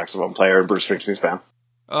 He's the saxophone player in Bruce Springsteen's band.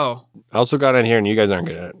 Oh. I also got on here, and you guys aren't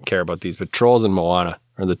going to care about these, but Trolls and Moana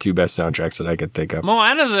are the two best soundtracks that I could think of.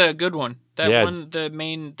 Moana's a good one. The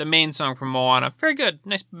main song from Moana. Very good.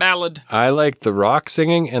 Nice ballad. I like The Rock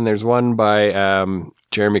singing, and there's one by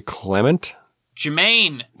Jeremy Clement.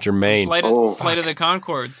 Jermaine. Flight of the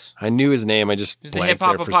Conchords. I knew his name. I just He's the blanked there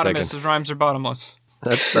for a second. hippopotamus. His rhymes are bottomless.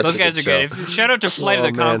 Those guys are good. Shout out to Flight of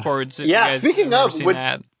the Conchords. If you guys speaking have of, seen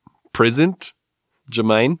that. Present.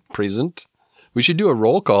 Jermaine. Present. We should do a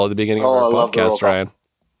roll call at the beginning of our podcast, Ryan.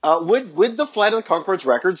 Would the Flight of the Conchords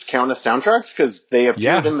records count as soundtracks? Because they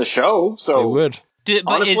appeared in the show. So they would. But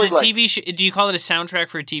honestly, is a TV do you call it a soundtrack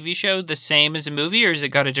for a TV show the same as a movie, or has it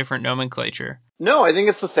got a different nomenclature? No, I think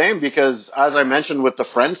it's the same because, as I mentioned with the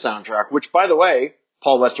Friends soundtrack, which, by the way,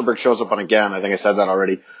 Paul Westerberg shows up on again. I think I said that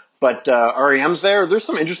already. But REM's there. There's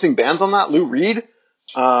some interesting bands on that. Lou Reed.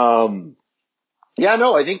 I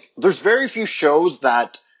think there's very few shows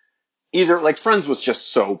that either, like, Friends was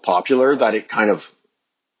just so popular that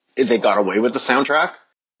they got away with the soundtrack.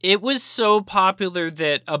 It was so popular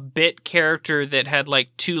that a bit character that had like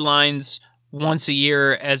 2 lines once a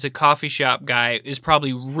year as a coffee shop guy is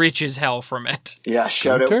probably rich as hell from it. Yeah,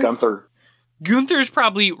 shout out Gunther. Gunther's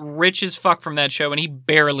probably rich as fuck from that show, and he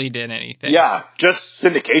barely did anything. Yeah, just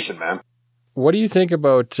syndication, man. What do you think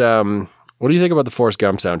about the Forrest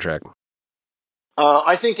Gump soundtrack?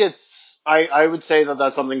 I think I would say that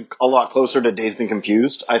that's something a lot closer to Dazed and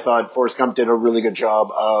Confused. I thought Forrest Gump did a really good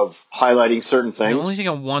job of highlighting certain things. I only think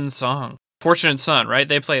of one song. Fortunate Son, right?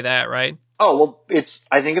 They play that, right? Oh, well,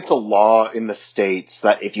 I think it's a law in the States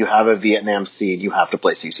that if you have a Vietnam scene, you have to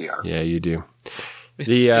play CCR. Yeah, you do.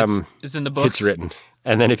 It's in the books. It's written.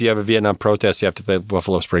 And then if you have a Vietnam protest, you have to play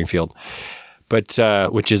Buffalo Springfield. But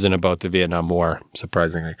which isn't about the Vietnam War,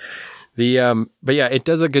 surprisingly. But yeah, it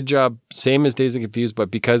does a good job, same as Dazed and Confused, but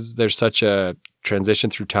because there's such a transition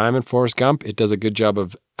through time in Forrest Gump, it does a good job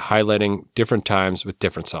of highlighting different times with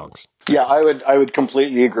different songs. Yeah, I would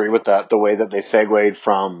completely agree with that. The way that they segued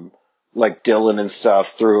from like Dylan and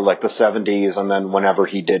stuff through like the 70s and then whenever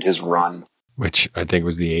he did his run. Which I think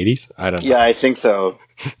was the 80s. I don't know. Yeah, I think so.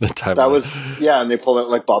 The time that was, and they pulled out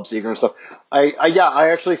like Bob Seger and stuff. I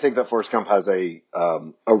actually think that Forrest Gump has a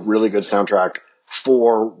really good soundtrack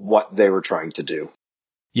for what they were trying to do.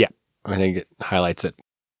 Yeah, I think it highlights it.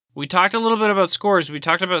 We talked a little bit about scores. We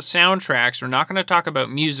talked about soundtracks. We're not going to talk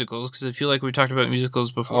about musicals because I feel like we talked about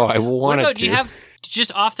musicals before. Oh, I wanted to. Do you have,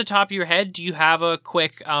 just off the top of your head, do you have a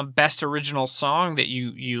quick best original song that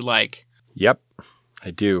you like? Yep,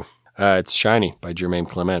 I do. It's Shiny by Jermaine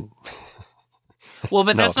Clement. Well,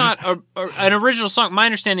 but that's not an original song. My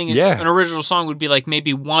understanding is an original song would be like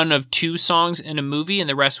maybe one of 2 songs in a movie and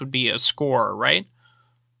the rest would be a score, right?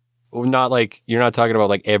 Well, not like, you're not talking about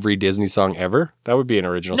like every Disney song ever? That would be an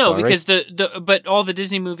original song, No, because right? but all the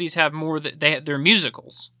Disney movies have more they're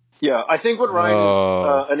musicals. Yeah, I think what Ryan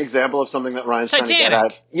is an example of something that Ryan's trying to get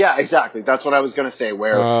at. Yeah, exactly. That's what I was going to say,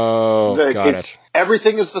 where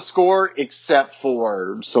everything is the score except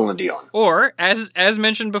for Celine Dion. Or, as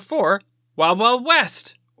mentioned before, Wild Wild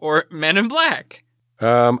West or Men in Black.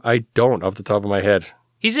 I don't off the top of my head.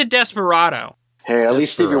 He's a desperado. Hey, at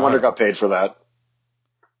least Stevie Wonder got paid for that.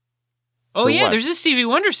 Oh, yeah, there's a Stevie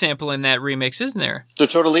Wonder sample in that remix, isn't there? There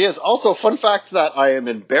totally is. Also, fun fact that I am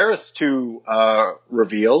embarrassed to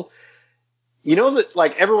reveal. You know that,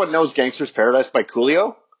 like, everyone knows Gangster's Paradise by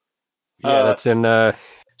Coolio? Yeah, that's in...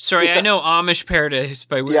 Sorry, I know Amish Paradise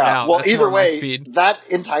by Weird Al. Well, that's either way, that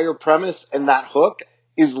entire premise and that hook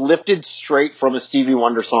is lifted straight from a Stevie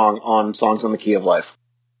Wonder song on Songs on the Key of Life.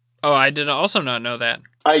 Oh, I did also not know that.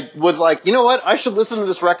 I was like, you know what? I should listen to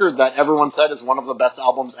this record that everyone said is one of the best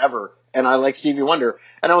albums ever, and I like Stevie Wonder.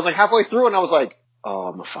 And I was like halfway through, and I was like, oh,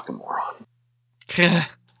 I'm a fucking moron.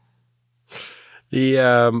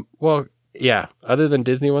 Well, yeah, other than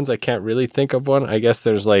Disney ones, I can't really think of one. I guess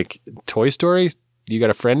there's like Toy Story, You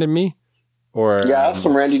Got a Friend in Me? Or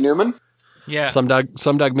some Randy Newman. Yeah.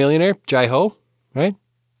 Slumdog Millionaire, Jai-Ho, right?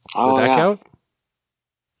 Oh, Did that count?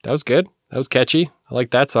 That was good. That was catchy. I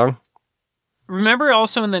like that song. Remember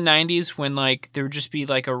also in the 90s when like there would just be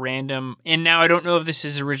like a random, and now I don't know if this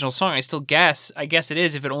is original song. I guess it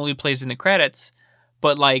is if it only plays in the credits,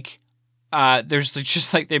 but like there's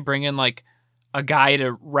just like they bring in like a guy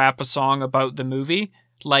to rap a song about the movie,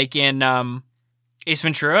 like in Ace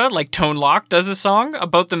Ventura, like Tone Loc does a song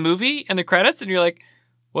about the movie in the credits, and you're like,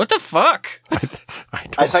 what the fuck?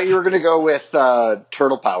 I thought you were going to go with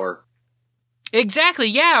Turtle Power. Exactly,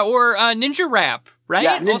 yeah, or Ninja Rap, right?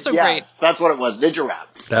 Yeah, also yes, great. That's what it was, Ninja Rap.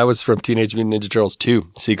 That was from Teenage Mutant Ninja Turtles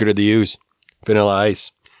 2, Secret of the Ooze, Vanilla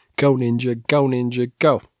Ice. Go Ninja,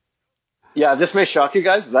 go. Yeah, this may shock you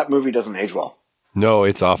guys, that movie doesn't age well. No,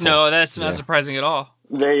 it's awful. No, that's not surprising at all.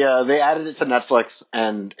 They added it to Netflix,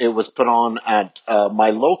 and it was put on at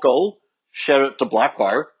my local, shout out to Black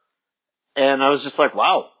Bar, and I was just like,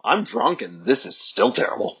 wow, I'm drunk, and this is still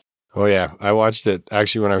terrible. Oh yeah, I watched it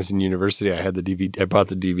actually when I was in university. I had the DVD. I bought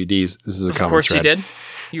the DVDs. This is a common Of course thread. you did.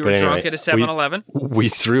 You were But drunk anyway, at a 7-Eleven. We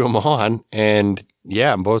threw them on, and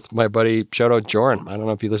yeah, both my buddy, shout out Jordan. I don't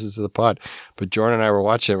know if he listens to the pod, but Jordan and I were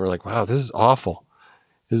watching it. We're like, wow, this is awful.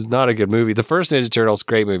 This is not a good movie. The first Ninja Turtles,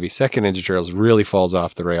 great movie. Second Ninja Turtles really falls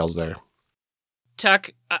off the rails there.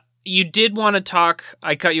 Tuck, you did want to talk.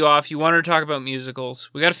 I cut you off. You wanted to talk about musicals.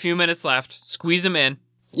 We got a few minutes left. Squeeze them in.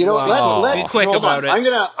 You know, Be quick hold about on. it.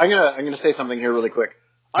 I'm gonna say something here really quick.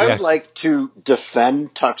 I Yeah. would like to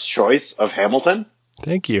defend Tuck's choice of Hamilton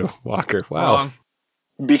Thank you, Walker. Wow. Wrong.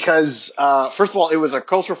 because, first of all, it was a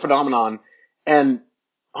cultural phenomenon, and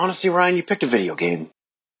honestly, Ryan, you picked a video game.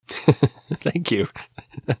 Thank you.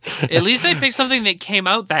 At least I picked something that came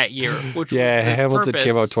out that year, which Yeah, was the Hamilton purpose.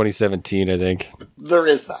 came out 2017, I think. There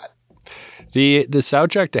is that. The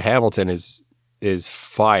soundtrack to Hamilton is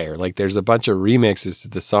fire. Like there's a bunch of remixes to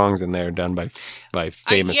the songs in there done by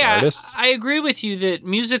famous artists. I agree with you that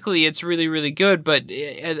musically it's really, really good, but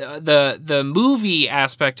the movie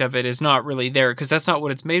aspect of it is not really there because that's not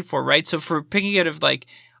what it's made for, right? So for picking it of like,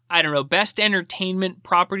 I don't know, best entertainment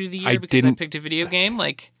property of the year I picked a video game,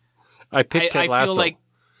 like I picked Ted Lasso. feel like,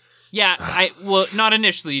 well, not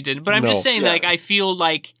initially you didn't, but I'm just saying like I feel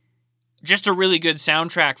like just a really good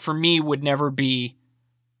soundtrack for me would never be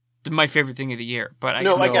my favorite thing of the year. But I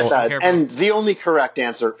get that. And the only correct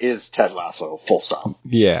answer is Ted Lasso. Full stop.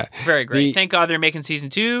 Yeah, very great. Thank God they're making season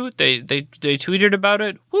 2. They tweeted about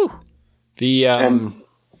it. Woo.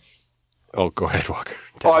 Oh, go ahead, Walker.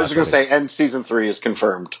 I was going to say, and season 3 is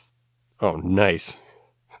confirmed. Oh, nice.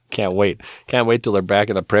 Can't wait. Can't wait till they're back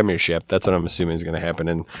in the Premiership. That's what I'm assuming is going to happen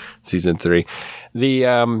in season 3.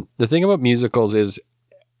 The thing about musicals is,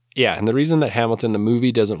 yeah, and the reason that Hamilton the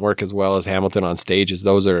movie doesn't work as well as Hamilton on stage is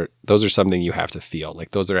those are something you have to feel.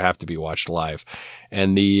 Like those have to be watched live.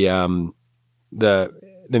 And the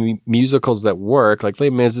musicals that work, like Les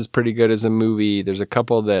Mis is pretty good as a movie. There's a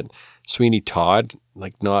couple that Sweeney Todd,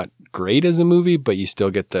 like not great as a movie, but you still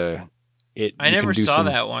get I never saw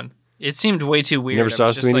that one. It seemed way too weird. You never saw I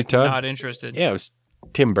was just Sweeney like Todd? not interested. Yeah, it was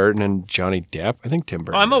Tim Burton and Johnny Depp. I think Tim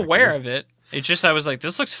Burton. I'm aware of it. It's just I was like,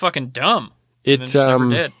 this looks fucking dumb. It's never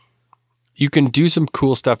did. You can do some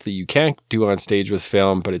cool stuff that you can't do on stage with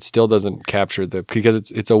film, but it still doesn't capture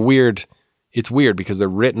because it's weird because they're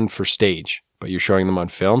written for stage, but you're showing them on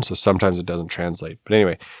film, so sometimes it doesn't translate. But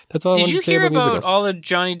anyway, that's all I wanted to say about musicals. Did you hear about all of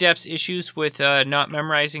Johnny Depp's issues with not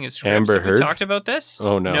memorizing his scripts? Amber Heard? We talked about this?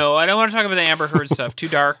 Oh, no. No, I don't want to talk about the Amber Heard stuff. Too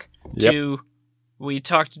dark. Yep. We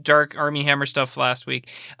talked dark Army Hammer stuff last week.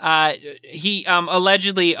 He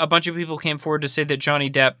allegedly, a bunch of people came forward to say that Johnny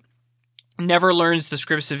Depp never learns the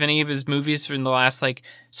scripts of any of his movies from the last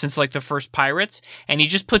since the first Pirates, and he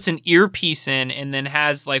just puts an earpiece in and then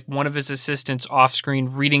has one of his assistants off screen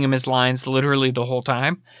reading him his lines literally the whole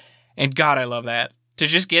time. And God, I love that, to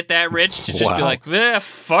just get that rich to just be like,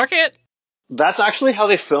 fuck it. That's actually how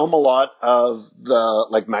they film a lot of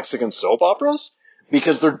the Mexican soap operas,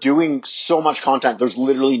 because they're doing so much content. There's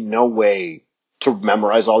literally no way to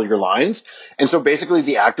memorize all your lines, and so basically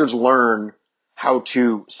the actors learn how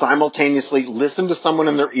to simultaneously listen to someone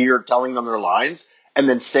in their ear telling them their lines and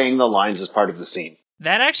then saying the lines as part of the scene.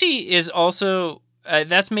 That actually is also,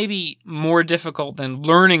 that's maybe more difficult than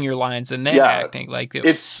learning your lines and then acting.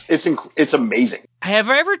 It's amazing. Have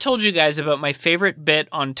I ever told you guys about my favorite bit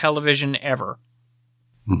on television ever?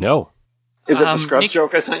 No. Is it the Scrubs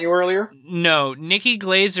joke I sent you earlier? No. Nikki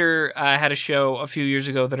Glaser had a show a few years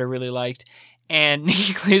ago that I really liked. And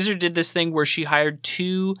Nikki Glaser did this thing where she hired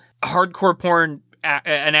 2 hardcore porn,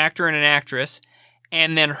 an actor and an actress,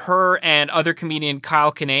 and then her and other comedian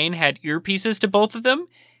Kyle Kinane had earpieces to both of them.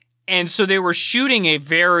 And so they were shooting a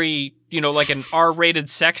very, an R-rated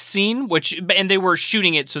sex scene, and they were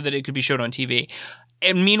shooting it so that it could be showed on TV.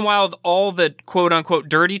 And meanwhile, all the quote-unquote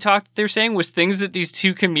dirty talk that they're saying was things that these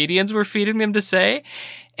 2 comedians were feeding them to say.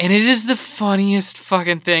 And it is the funniest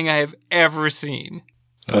fucking thing I have ever seen.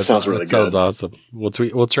 That sounds really good. Sounds awesome. We'll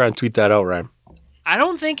try and tweet that out, Ryan.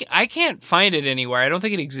 I can't find it anywhere. I don't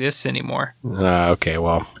think it exists anymore. Okay,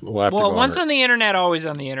 well, we'll have to go once on the internet, always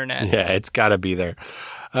on the internet. Yeah, it's got to be there.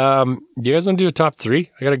 Do you guys want to do a top 3?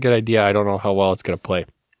 I got a good idea. I don't know how well it's going to play.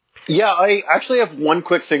 Yeah, I actually have one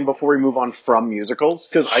quick thing before we move on from musicals,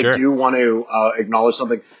 because Sure. I do want to acknowledge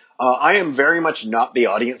something. I am very much not the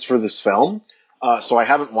audience for this film, so I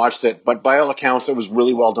haven't watched it, but by all accounts, it was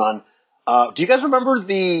really well done. Do you guys remember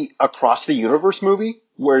the Across the Universe movie?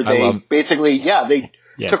 Where they basically,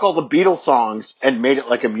 took all the Beatles songs and made it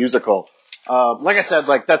like a musical. Like I said,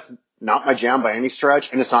 that's not my jam by any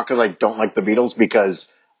stretch, and it's not because I don't like the Beatles,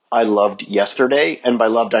 because I loved Yesterday, and by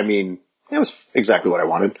loved I mean it was exactly what I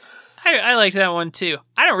wanted. I liked that one too.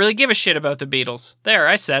 I don't really give a shit about the Beatles. There,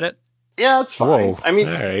 I said it. Yeah, it's fine. Whoa. I mean,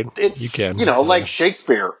 All right. it's, You can. like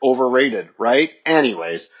Shakespeare, overrated, right?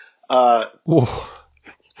 Anyways. Whoa.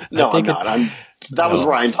 No, I'm not. That was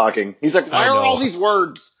Ryan talking. He's like, why I are know. all these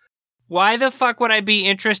words? Why the fuck would I be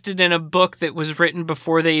interested in a book that was written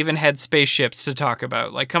before they even had spaceships to talk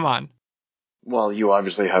about? Like, come on. Well, you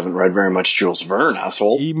obviously haven't read very much Jules Verne,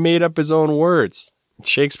 asshole. He made up his own words.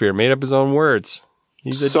 Shakespeare made up his own words.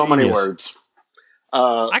 He's a so many genius. words.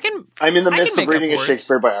 I'm in the I midst can of make reading up a words.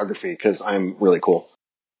 Shakespeare biography because I'm really cool.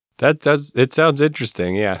 It sounds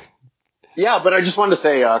interesting, yeah. Yeah, but I just wanted to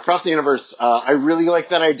say, Across the Universe, I really like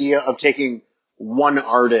that idea of taking one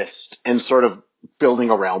artist and sort of building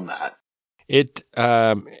around that.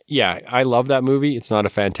 I love that movie. It's not a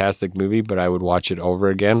fantastic movie, but I would watch it over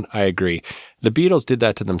again. I agree. The Beatles did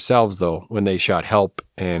that to themselves, though, when they shot Help,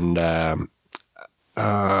 and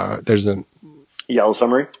there's a Yellow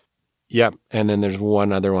Submarine? Yep, and then there's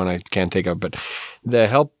one other one I can't think of, but the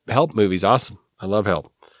Help movie's awesome. I love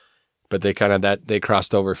Help, but they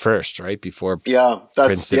crossed over first, right before Yeah,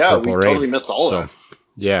 Prince did we Purple Rain. totally missed all of that.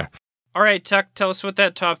 Yeah. All right, Tuck, tell us what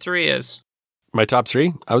that top 3 is. My top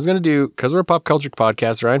 3, I was going to do, because we're a pop culture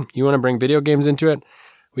podcast, Ryan, you want to bring video games into it?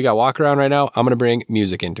 We got Walk Around right now. I'm going to bring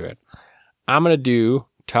music into it. I'm going to do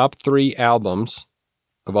top 3 albums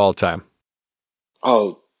of all time.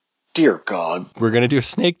 Oh, dear God. We're going to do a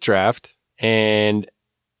snake draft. And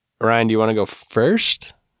Ryan, do you want to go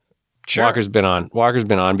first? Sure. Walker's been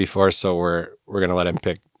on before, so we're going to let him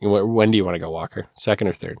pick. When do you want to go, Walker? Second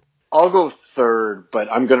or third? I'll go third, but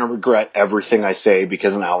I'm going to regret everything I say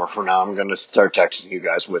because an hour from now I'm going to start texting you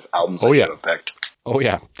guys with albums I should have picked. Oh,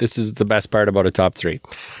 yeah. This is the best part about a top 3.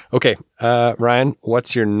 Okay. Ryan,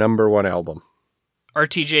 what's your number 1 album?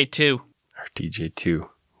 RTJ2. RTJ2.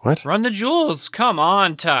 What? Run the Jewels. Come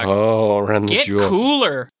on, Tuck. Oh, Run the Get Jewels.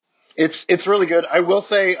 cooler. It's really good. I will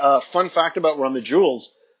say, fun fact about Run the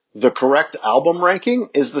Jewels, the correct album ranking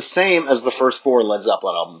is the same as the first 4 Led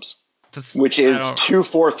Zeppelin albums, which is 2,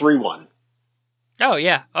 4, 3, 1. Oh,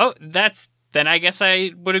 yeah. Oh, then I guess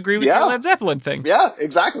I would agree with your Led Zeppelin thing. Yeah,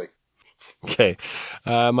 exactly. Okay.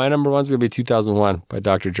 My number 1's going to be 2001 by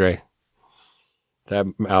Dr. Dre. That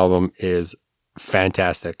album is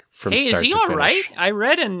fantastic from Hey, start is he to all finish. right? I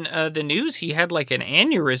read in the news he had like an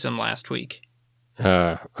aneurysm last week.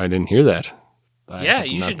 I didn't hear that. Yeah,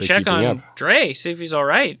 you should check on Dre, see if he's all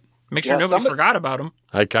right. Make sure nobody forgot about him.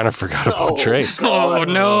 I kind of forgot about Dre. Oh,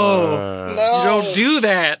 no. You don't do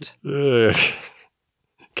that.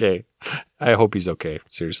 Okay. I hope he's okay.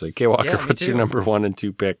 Seriously. Okay, Walker, Yeah, me what's your too. number 1 and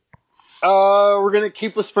 2 pick? We're going to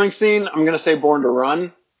keep with Springsteen. I'm going to say Born to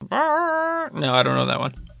Run. No, I don't know that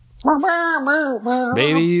one.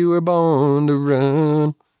 Baby, you were born to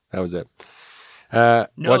run. That was it. No,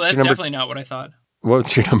 what's that's your number? definitely not what I thought.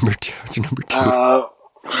 What's your number 2? What's your number 2?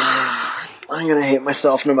 I'm going to hate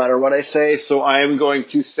myself no matter what I say, so I am going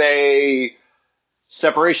to say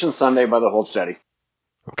Separation Sunday by the Hold Steady.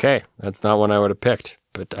 Okay, that's not one I would have picked,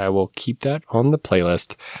 but I will keep that on the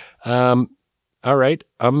playlist. All right,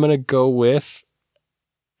 I'm going to go with,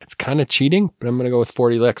 it's kind of cheating, but I'm going to go with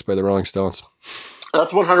 40 Licks by the Rolling Stones.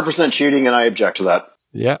 That's 100% cheating, and I object to that.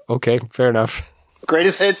 Yeah, okay, fair enough.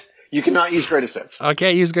 Greatest hits? You cannot use greatest hits. I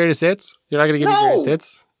can't use greatest hits? You're not going to give me greatest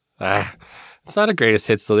hits? It's not a greatest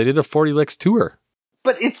hits, though. They did a 40 Licks tour.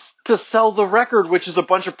 But it's to sell the record, which is a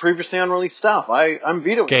bunch of previously unreleased stuff. I'm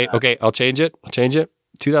vetoing that. Okay, I'll change it.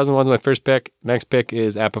 2001 is my first pick. Next pick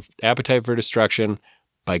is Appetite for Destruction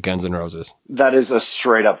by Guns N' Roses. That is a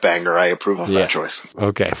straight up banger. I approve of that choice.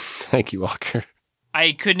 Okay. Thank you, Walker.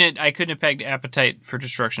 I couldn't have pegged Appetite for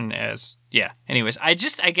Destruction as Anyways, I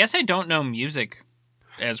guess I don't know music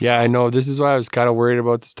as well. Yeah, I know. This is why I was kind of worried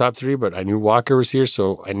about this top 3, but I knew Walker was here,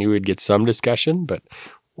 so I knew we'd get some discussion. But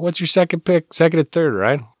what's your second pick? Second and third,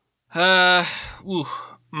 Ryan?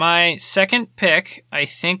 My second pick, I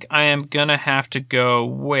think I am gonna have to go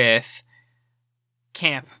with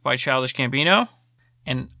Camp by Childish Gambino.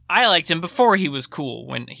 And I liked him before he was cool,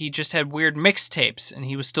 when he just had weird mixtapes and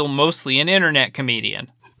he was still mostly an internet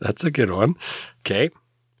comedian. That's a good one. Okay.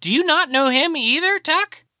 Do you not know him either,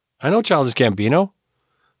 Tuck? I know Childish Gambino.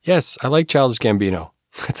 Yes, I like Childish Gambino.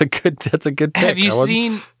 That's a good pick. Have you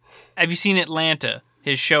seen Atlanta?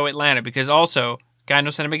 His show Atlanta? Because also, guy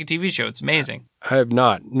knows how to make a TV show. It's amazing. I have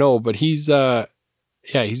not. No, but he's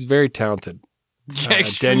he's very talented. Yeah,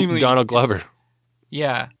 extremely. Donald Glover.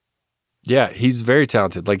 Yeah. Yeah, he's very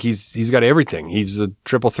talented. Like he's got everything. He's a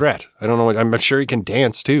triple threat. I don't know. I'm sure he can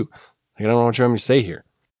dance too. I don't know what you want me to say here.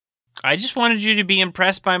 I just wanted you to be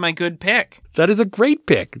impressed by my good pick. That is a great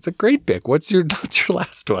pick. It's a great pick. What's your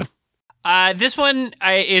last one? This one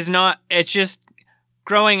is not. It's just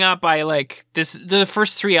growing up, the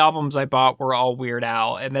first 3 albums I bought were all Weird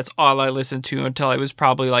Al, and that's all I listened to until I was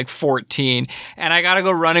probably like 14. And I gotta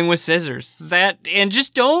go Running with Scissors. And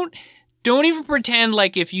just don't even pretend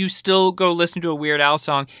like if you still go listen to a Weird Al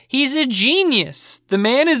song, he's a genius. The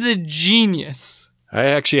man is a genius. I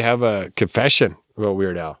actually have a confession about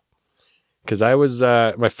Weird Al. Because I was,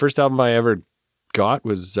 my first album I ever got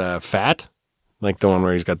was Fat. Like the one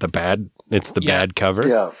where he's got the bad cover.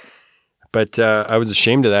 Yeah. But I was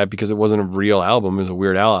ashamed of that because it wasn't a real album. It was a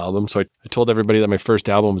Weird Al album. So I told everybody that my first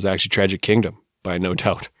album was actually Tragic Kingdom by No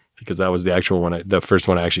Doubt. Because that was the actual one, the first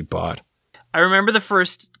one I actually bought. I remember the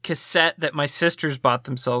first cassette that my sisters bought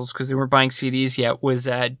themselves because they weren't buying CDs yet was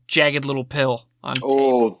Jagged Little Pill on tape.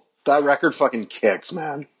 Oh, that record fucking kicks,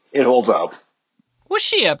 man. It holds up. What's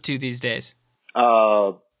she up to these days?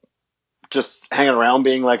 Just hanging around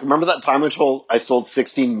being like, remember that time I sold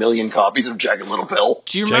 16 million copies of Jagged Little Pill?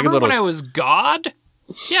 Do you remember when I was God?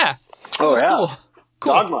 Yeah. Oh, yeah.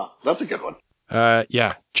 Cool. Dogma. That's a good one.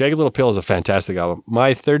 Yeah. Jagged Little Pill is a fantastic album.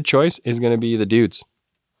 My third choice is going to be The Dudes.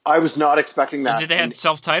 I was not expecting that. Did they have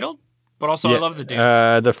self-titled? But also, yeah, I love The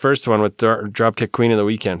Dudes. The first one with Dropkick Queen of the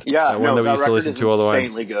Weekend. Yeah, one that we used to listen to all the way.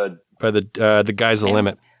 Insanely good. By the Guy's the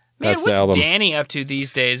Limit. Man, That's the what's album. Danny up to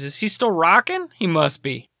these days? Is he still rocking? He must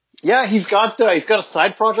be. Yeah, he's got a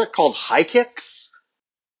side project called High Kicks.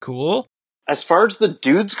 Cool. As far as the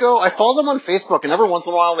Dudes go, I follow them on Facebook, and every once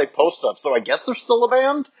in a while they post stuff, so I guess they're still a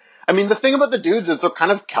band. I mean, the thing about the Dudes is they're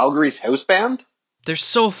kind of Calgary's house band. They're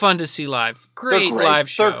so fun to see live. Great live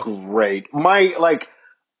show. They're great.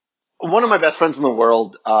 One of my best friends in the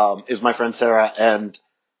world is my friend Sarah, and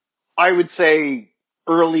I would say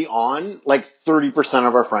early on, 30%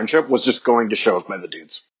 of our friendship was just going to shows by the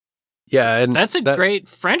Dudes. Yeah, and that's a great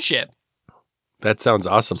friendship. That sounds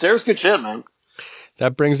awesome. Sarah's good shit, man.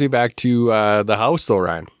 That brings me back to the house, though,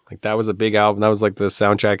 Ryan. That was a big album. That was like the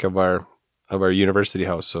soundtrack of our university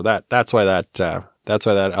house. So that's why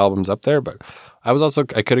that album's up there. But I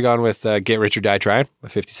could have gone with Get Rich or Die Trying by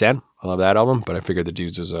 50 Cent. I love that album, but I figured the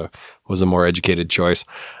Dudes was a more educated choice.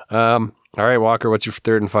 All right, Walker, what's your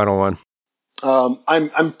third and final one?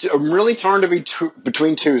 I'm really torn to be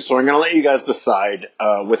between two, so I'm going to let you guys decide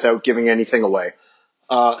without giving anything away.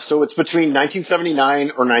 So it's between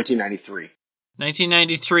 1979 or 1993.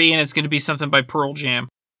 1993, and it's going to be something by Pearl Jam.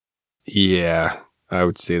 Yeah, I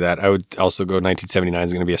would say that. I would also go 1979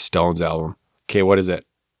 is going to be a Stones album. Okay, what is it?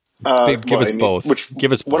 Give us both.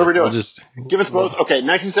 Give us both. What are we doing? Give us both. Okay,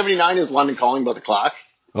 1979 is London Calling by The Clash.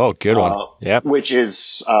 Oh, good one. Yep. Which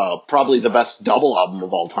is probably the best double album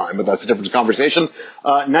of all time, but that's a different conversation.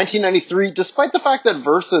 1993, despite the fact that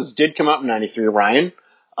Versus did come out in 93, Ryan,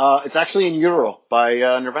 it's actually in Euro by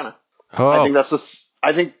Nirvana. Oh. I think that's the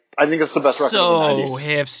best record of the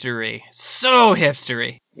 90s. So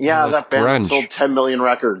hipstery. Yeah, Oh, that band grunge. sold 10 million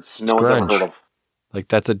records. No one's ever grunge. heard of.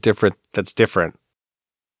 That's different.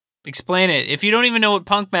 Explain it. If you don't even know what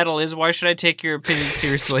punk metal is, why should I take your opinion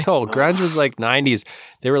seriously? No, grunge was like 90s.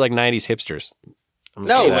 They were like 90s hipsters.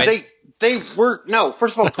 No, they were, no,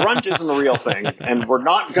 first of all, grunge isn't a real thing, and we're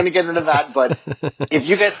not going to get into that, but if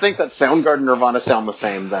you guys think that Soundgarden and Nirvana sound the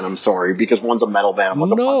same, then I'm sorry, because one's a metal band and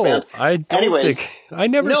one's a punk band. I don't think. I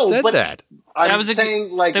never said that. That was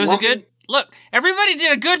a good. Look, everybody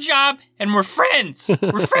did a good job, and we're friends.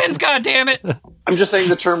 We're friends, goddammit. I'm just saying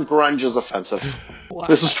the term grunge is offensive. Wow.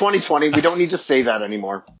 This is 2020. We don't need to say that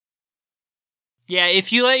anymore. Yeah,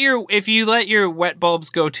 if you let your wet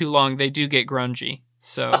bulbs go too long, they do get grungy.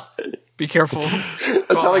 So be careful.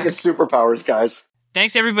 That's how I get superpowers, guys.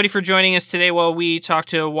 Thanks everybody for joining us today while we talk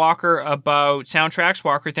to Walker about soundtracks.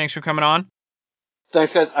 Walker, thanks for coming on.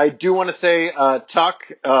 Thanks, guys. I do want to say, Tuck,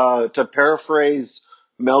 to paraphrase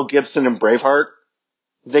Mel Gibson in Braveheart,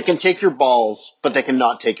 they can take your balls, but they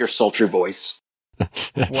cannot take your sultry voice.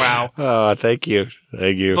 Wow. Oh, thank you.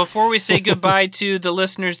 Thank you. Before we say goodbye to the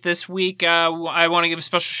listeners this week, I want to give a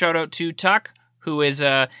special shout out to Tuck, who is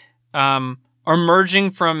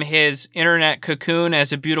emerging from his internet cocoon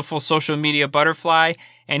as a beautiful social media butterfly,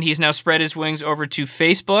 and he's now spread his wings over to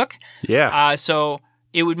Facebook. Yeah. So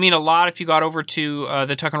it would mean a lot if you got over to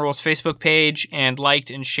the Tuck and Rolls Facebook page and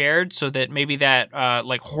liked and shared, so that maybe that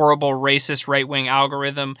horrible racist right-wing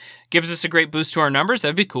algorithm gives us a great boost to our numbers.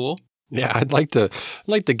 That'd be cool. Yeah, I'd like to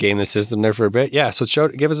game the system there for a bit. Yeah, so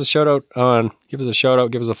give us a shout out, give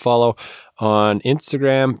us a follow on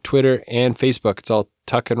Instagram, Twitter, and Facebook. It's all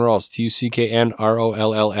Tuck and Rolls,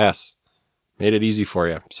 TUCKNROLLS. Made it easy for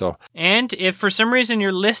you. So, and if for some reason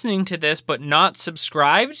you're listening to this but not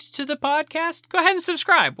subscribed to the podcast, go ahead and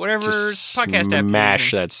subscribe. Whatever just podcast app.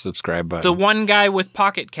 Smash that subscribe button. The one guy with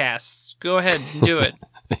Pocket Casts. Go ahead and do it.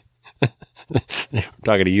 I'm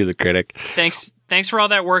talking to you, the critic. Thanks Thanks for all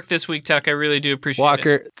that work this week, Tuck. I really do appreciate it.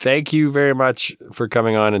 Walker, thank you very much for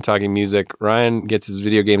coming on and talking music. Ryan gets his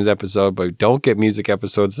video games episode, but we don't get music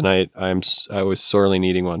episodes tonight. I was sorely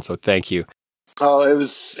needing one, so thank you. Oh, it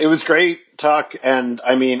was great, Tuck, and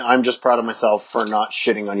I mean, I'm just proud of myself for not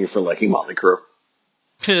shitting on you for liking Motley Crue.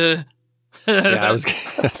 Yeah, I was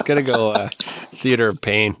gonna go. Theater of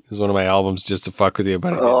Pain is one of my albums just to fuck with you,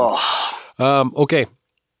 but I didn't. Okay,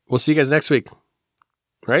 we'll see you guys next week,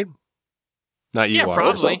 right? Not you, Yeah, Walker.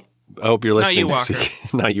 probably. I hope you're listening Not next you,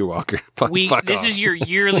 week. Not you, Walker. Fuck This off. is your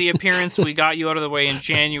yearly appearance. We got you out of the way in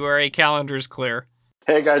January. Calendar's clear.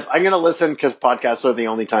 Hey guys, I'm gonna listen because podcasts are the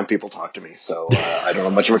only time people talk to me, so I don't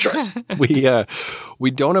have much of a choice. We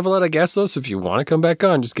don't have a lot of guests though, so if you want to come back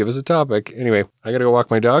on, just give us a topic. Anyway, I gotta go walk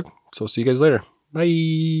my dog, so see you guys later. Bye.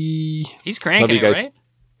 He's cranking Love you it, guys.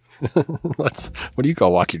 right? What do you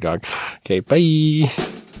call walk your dog? Okay, bye.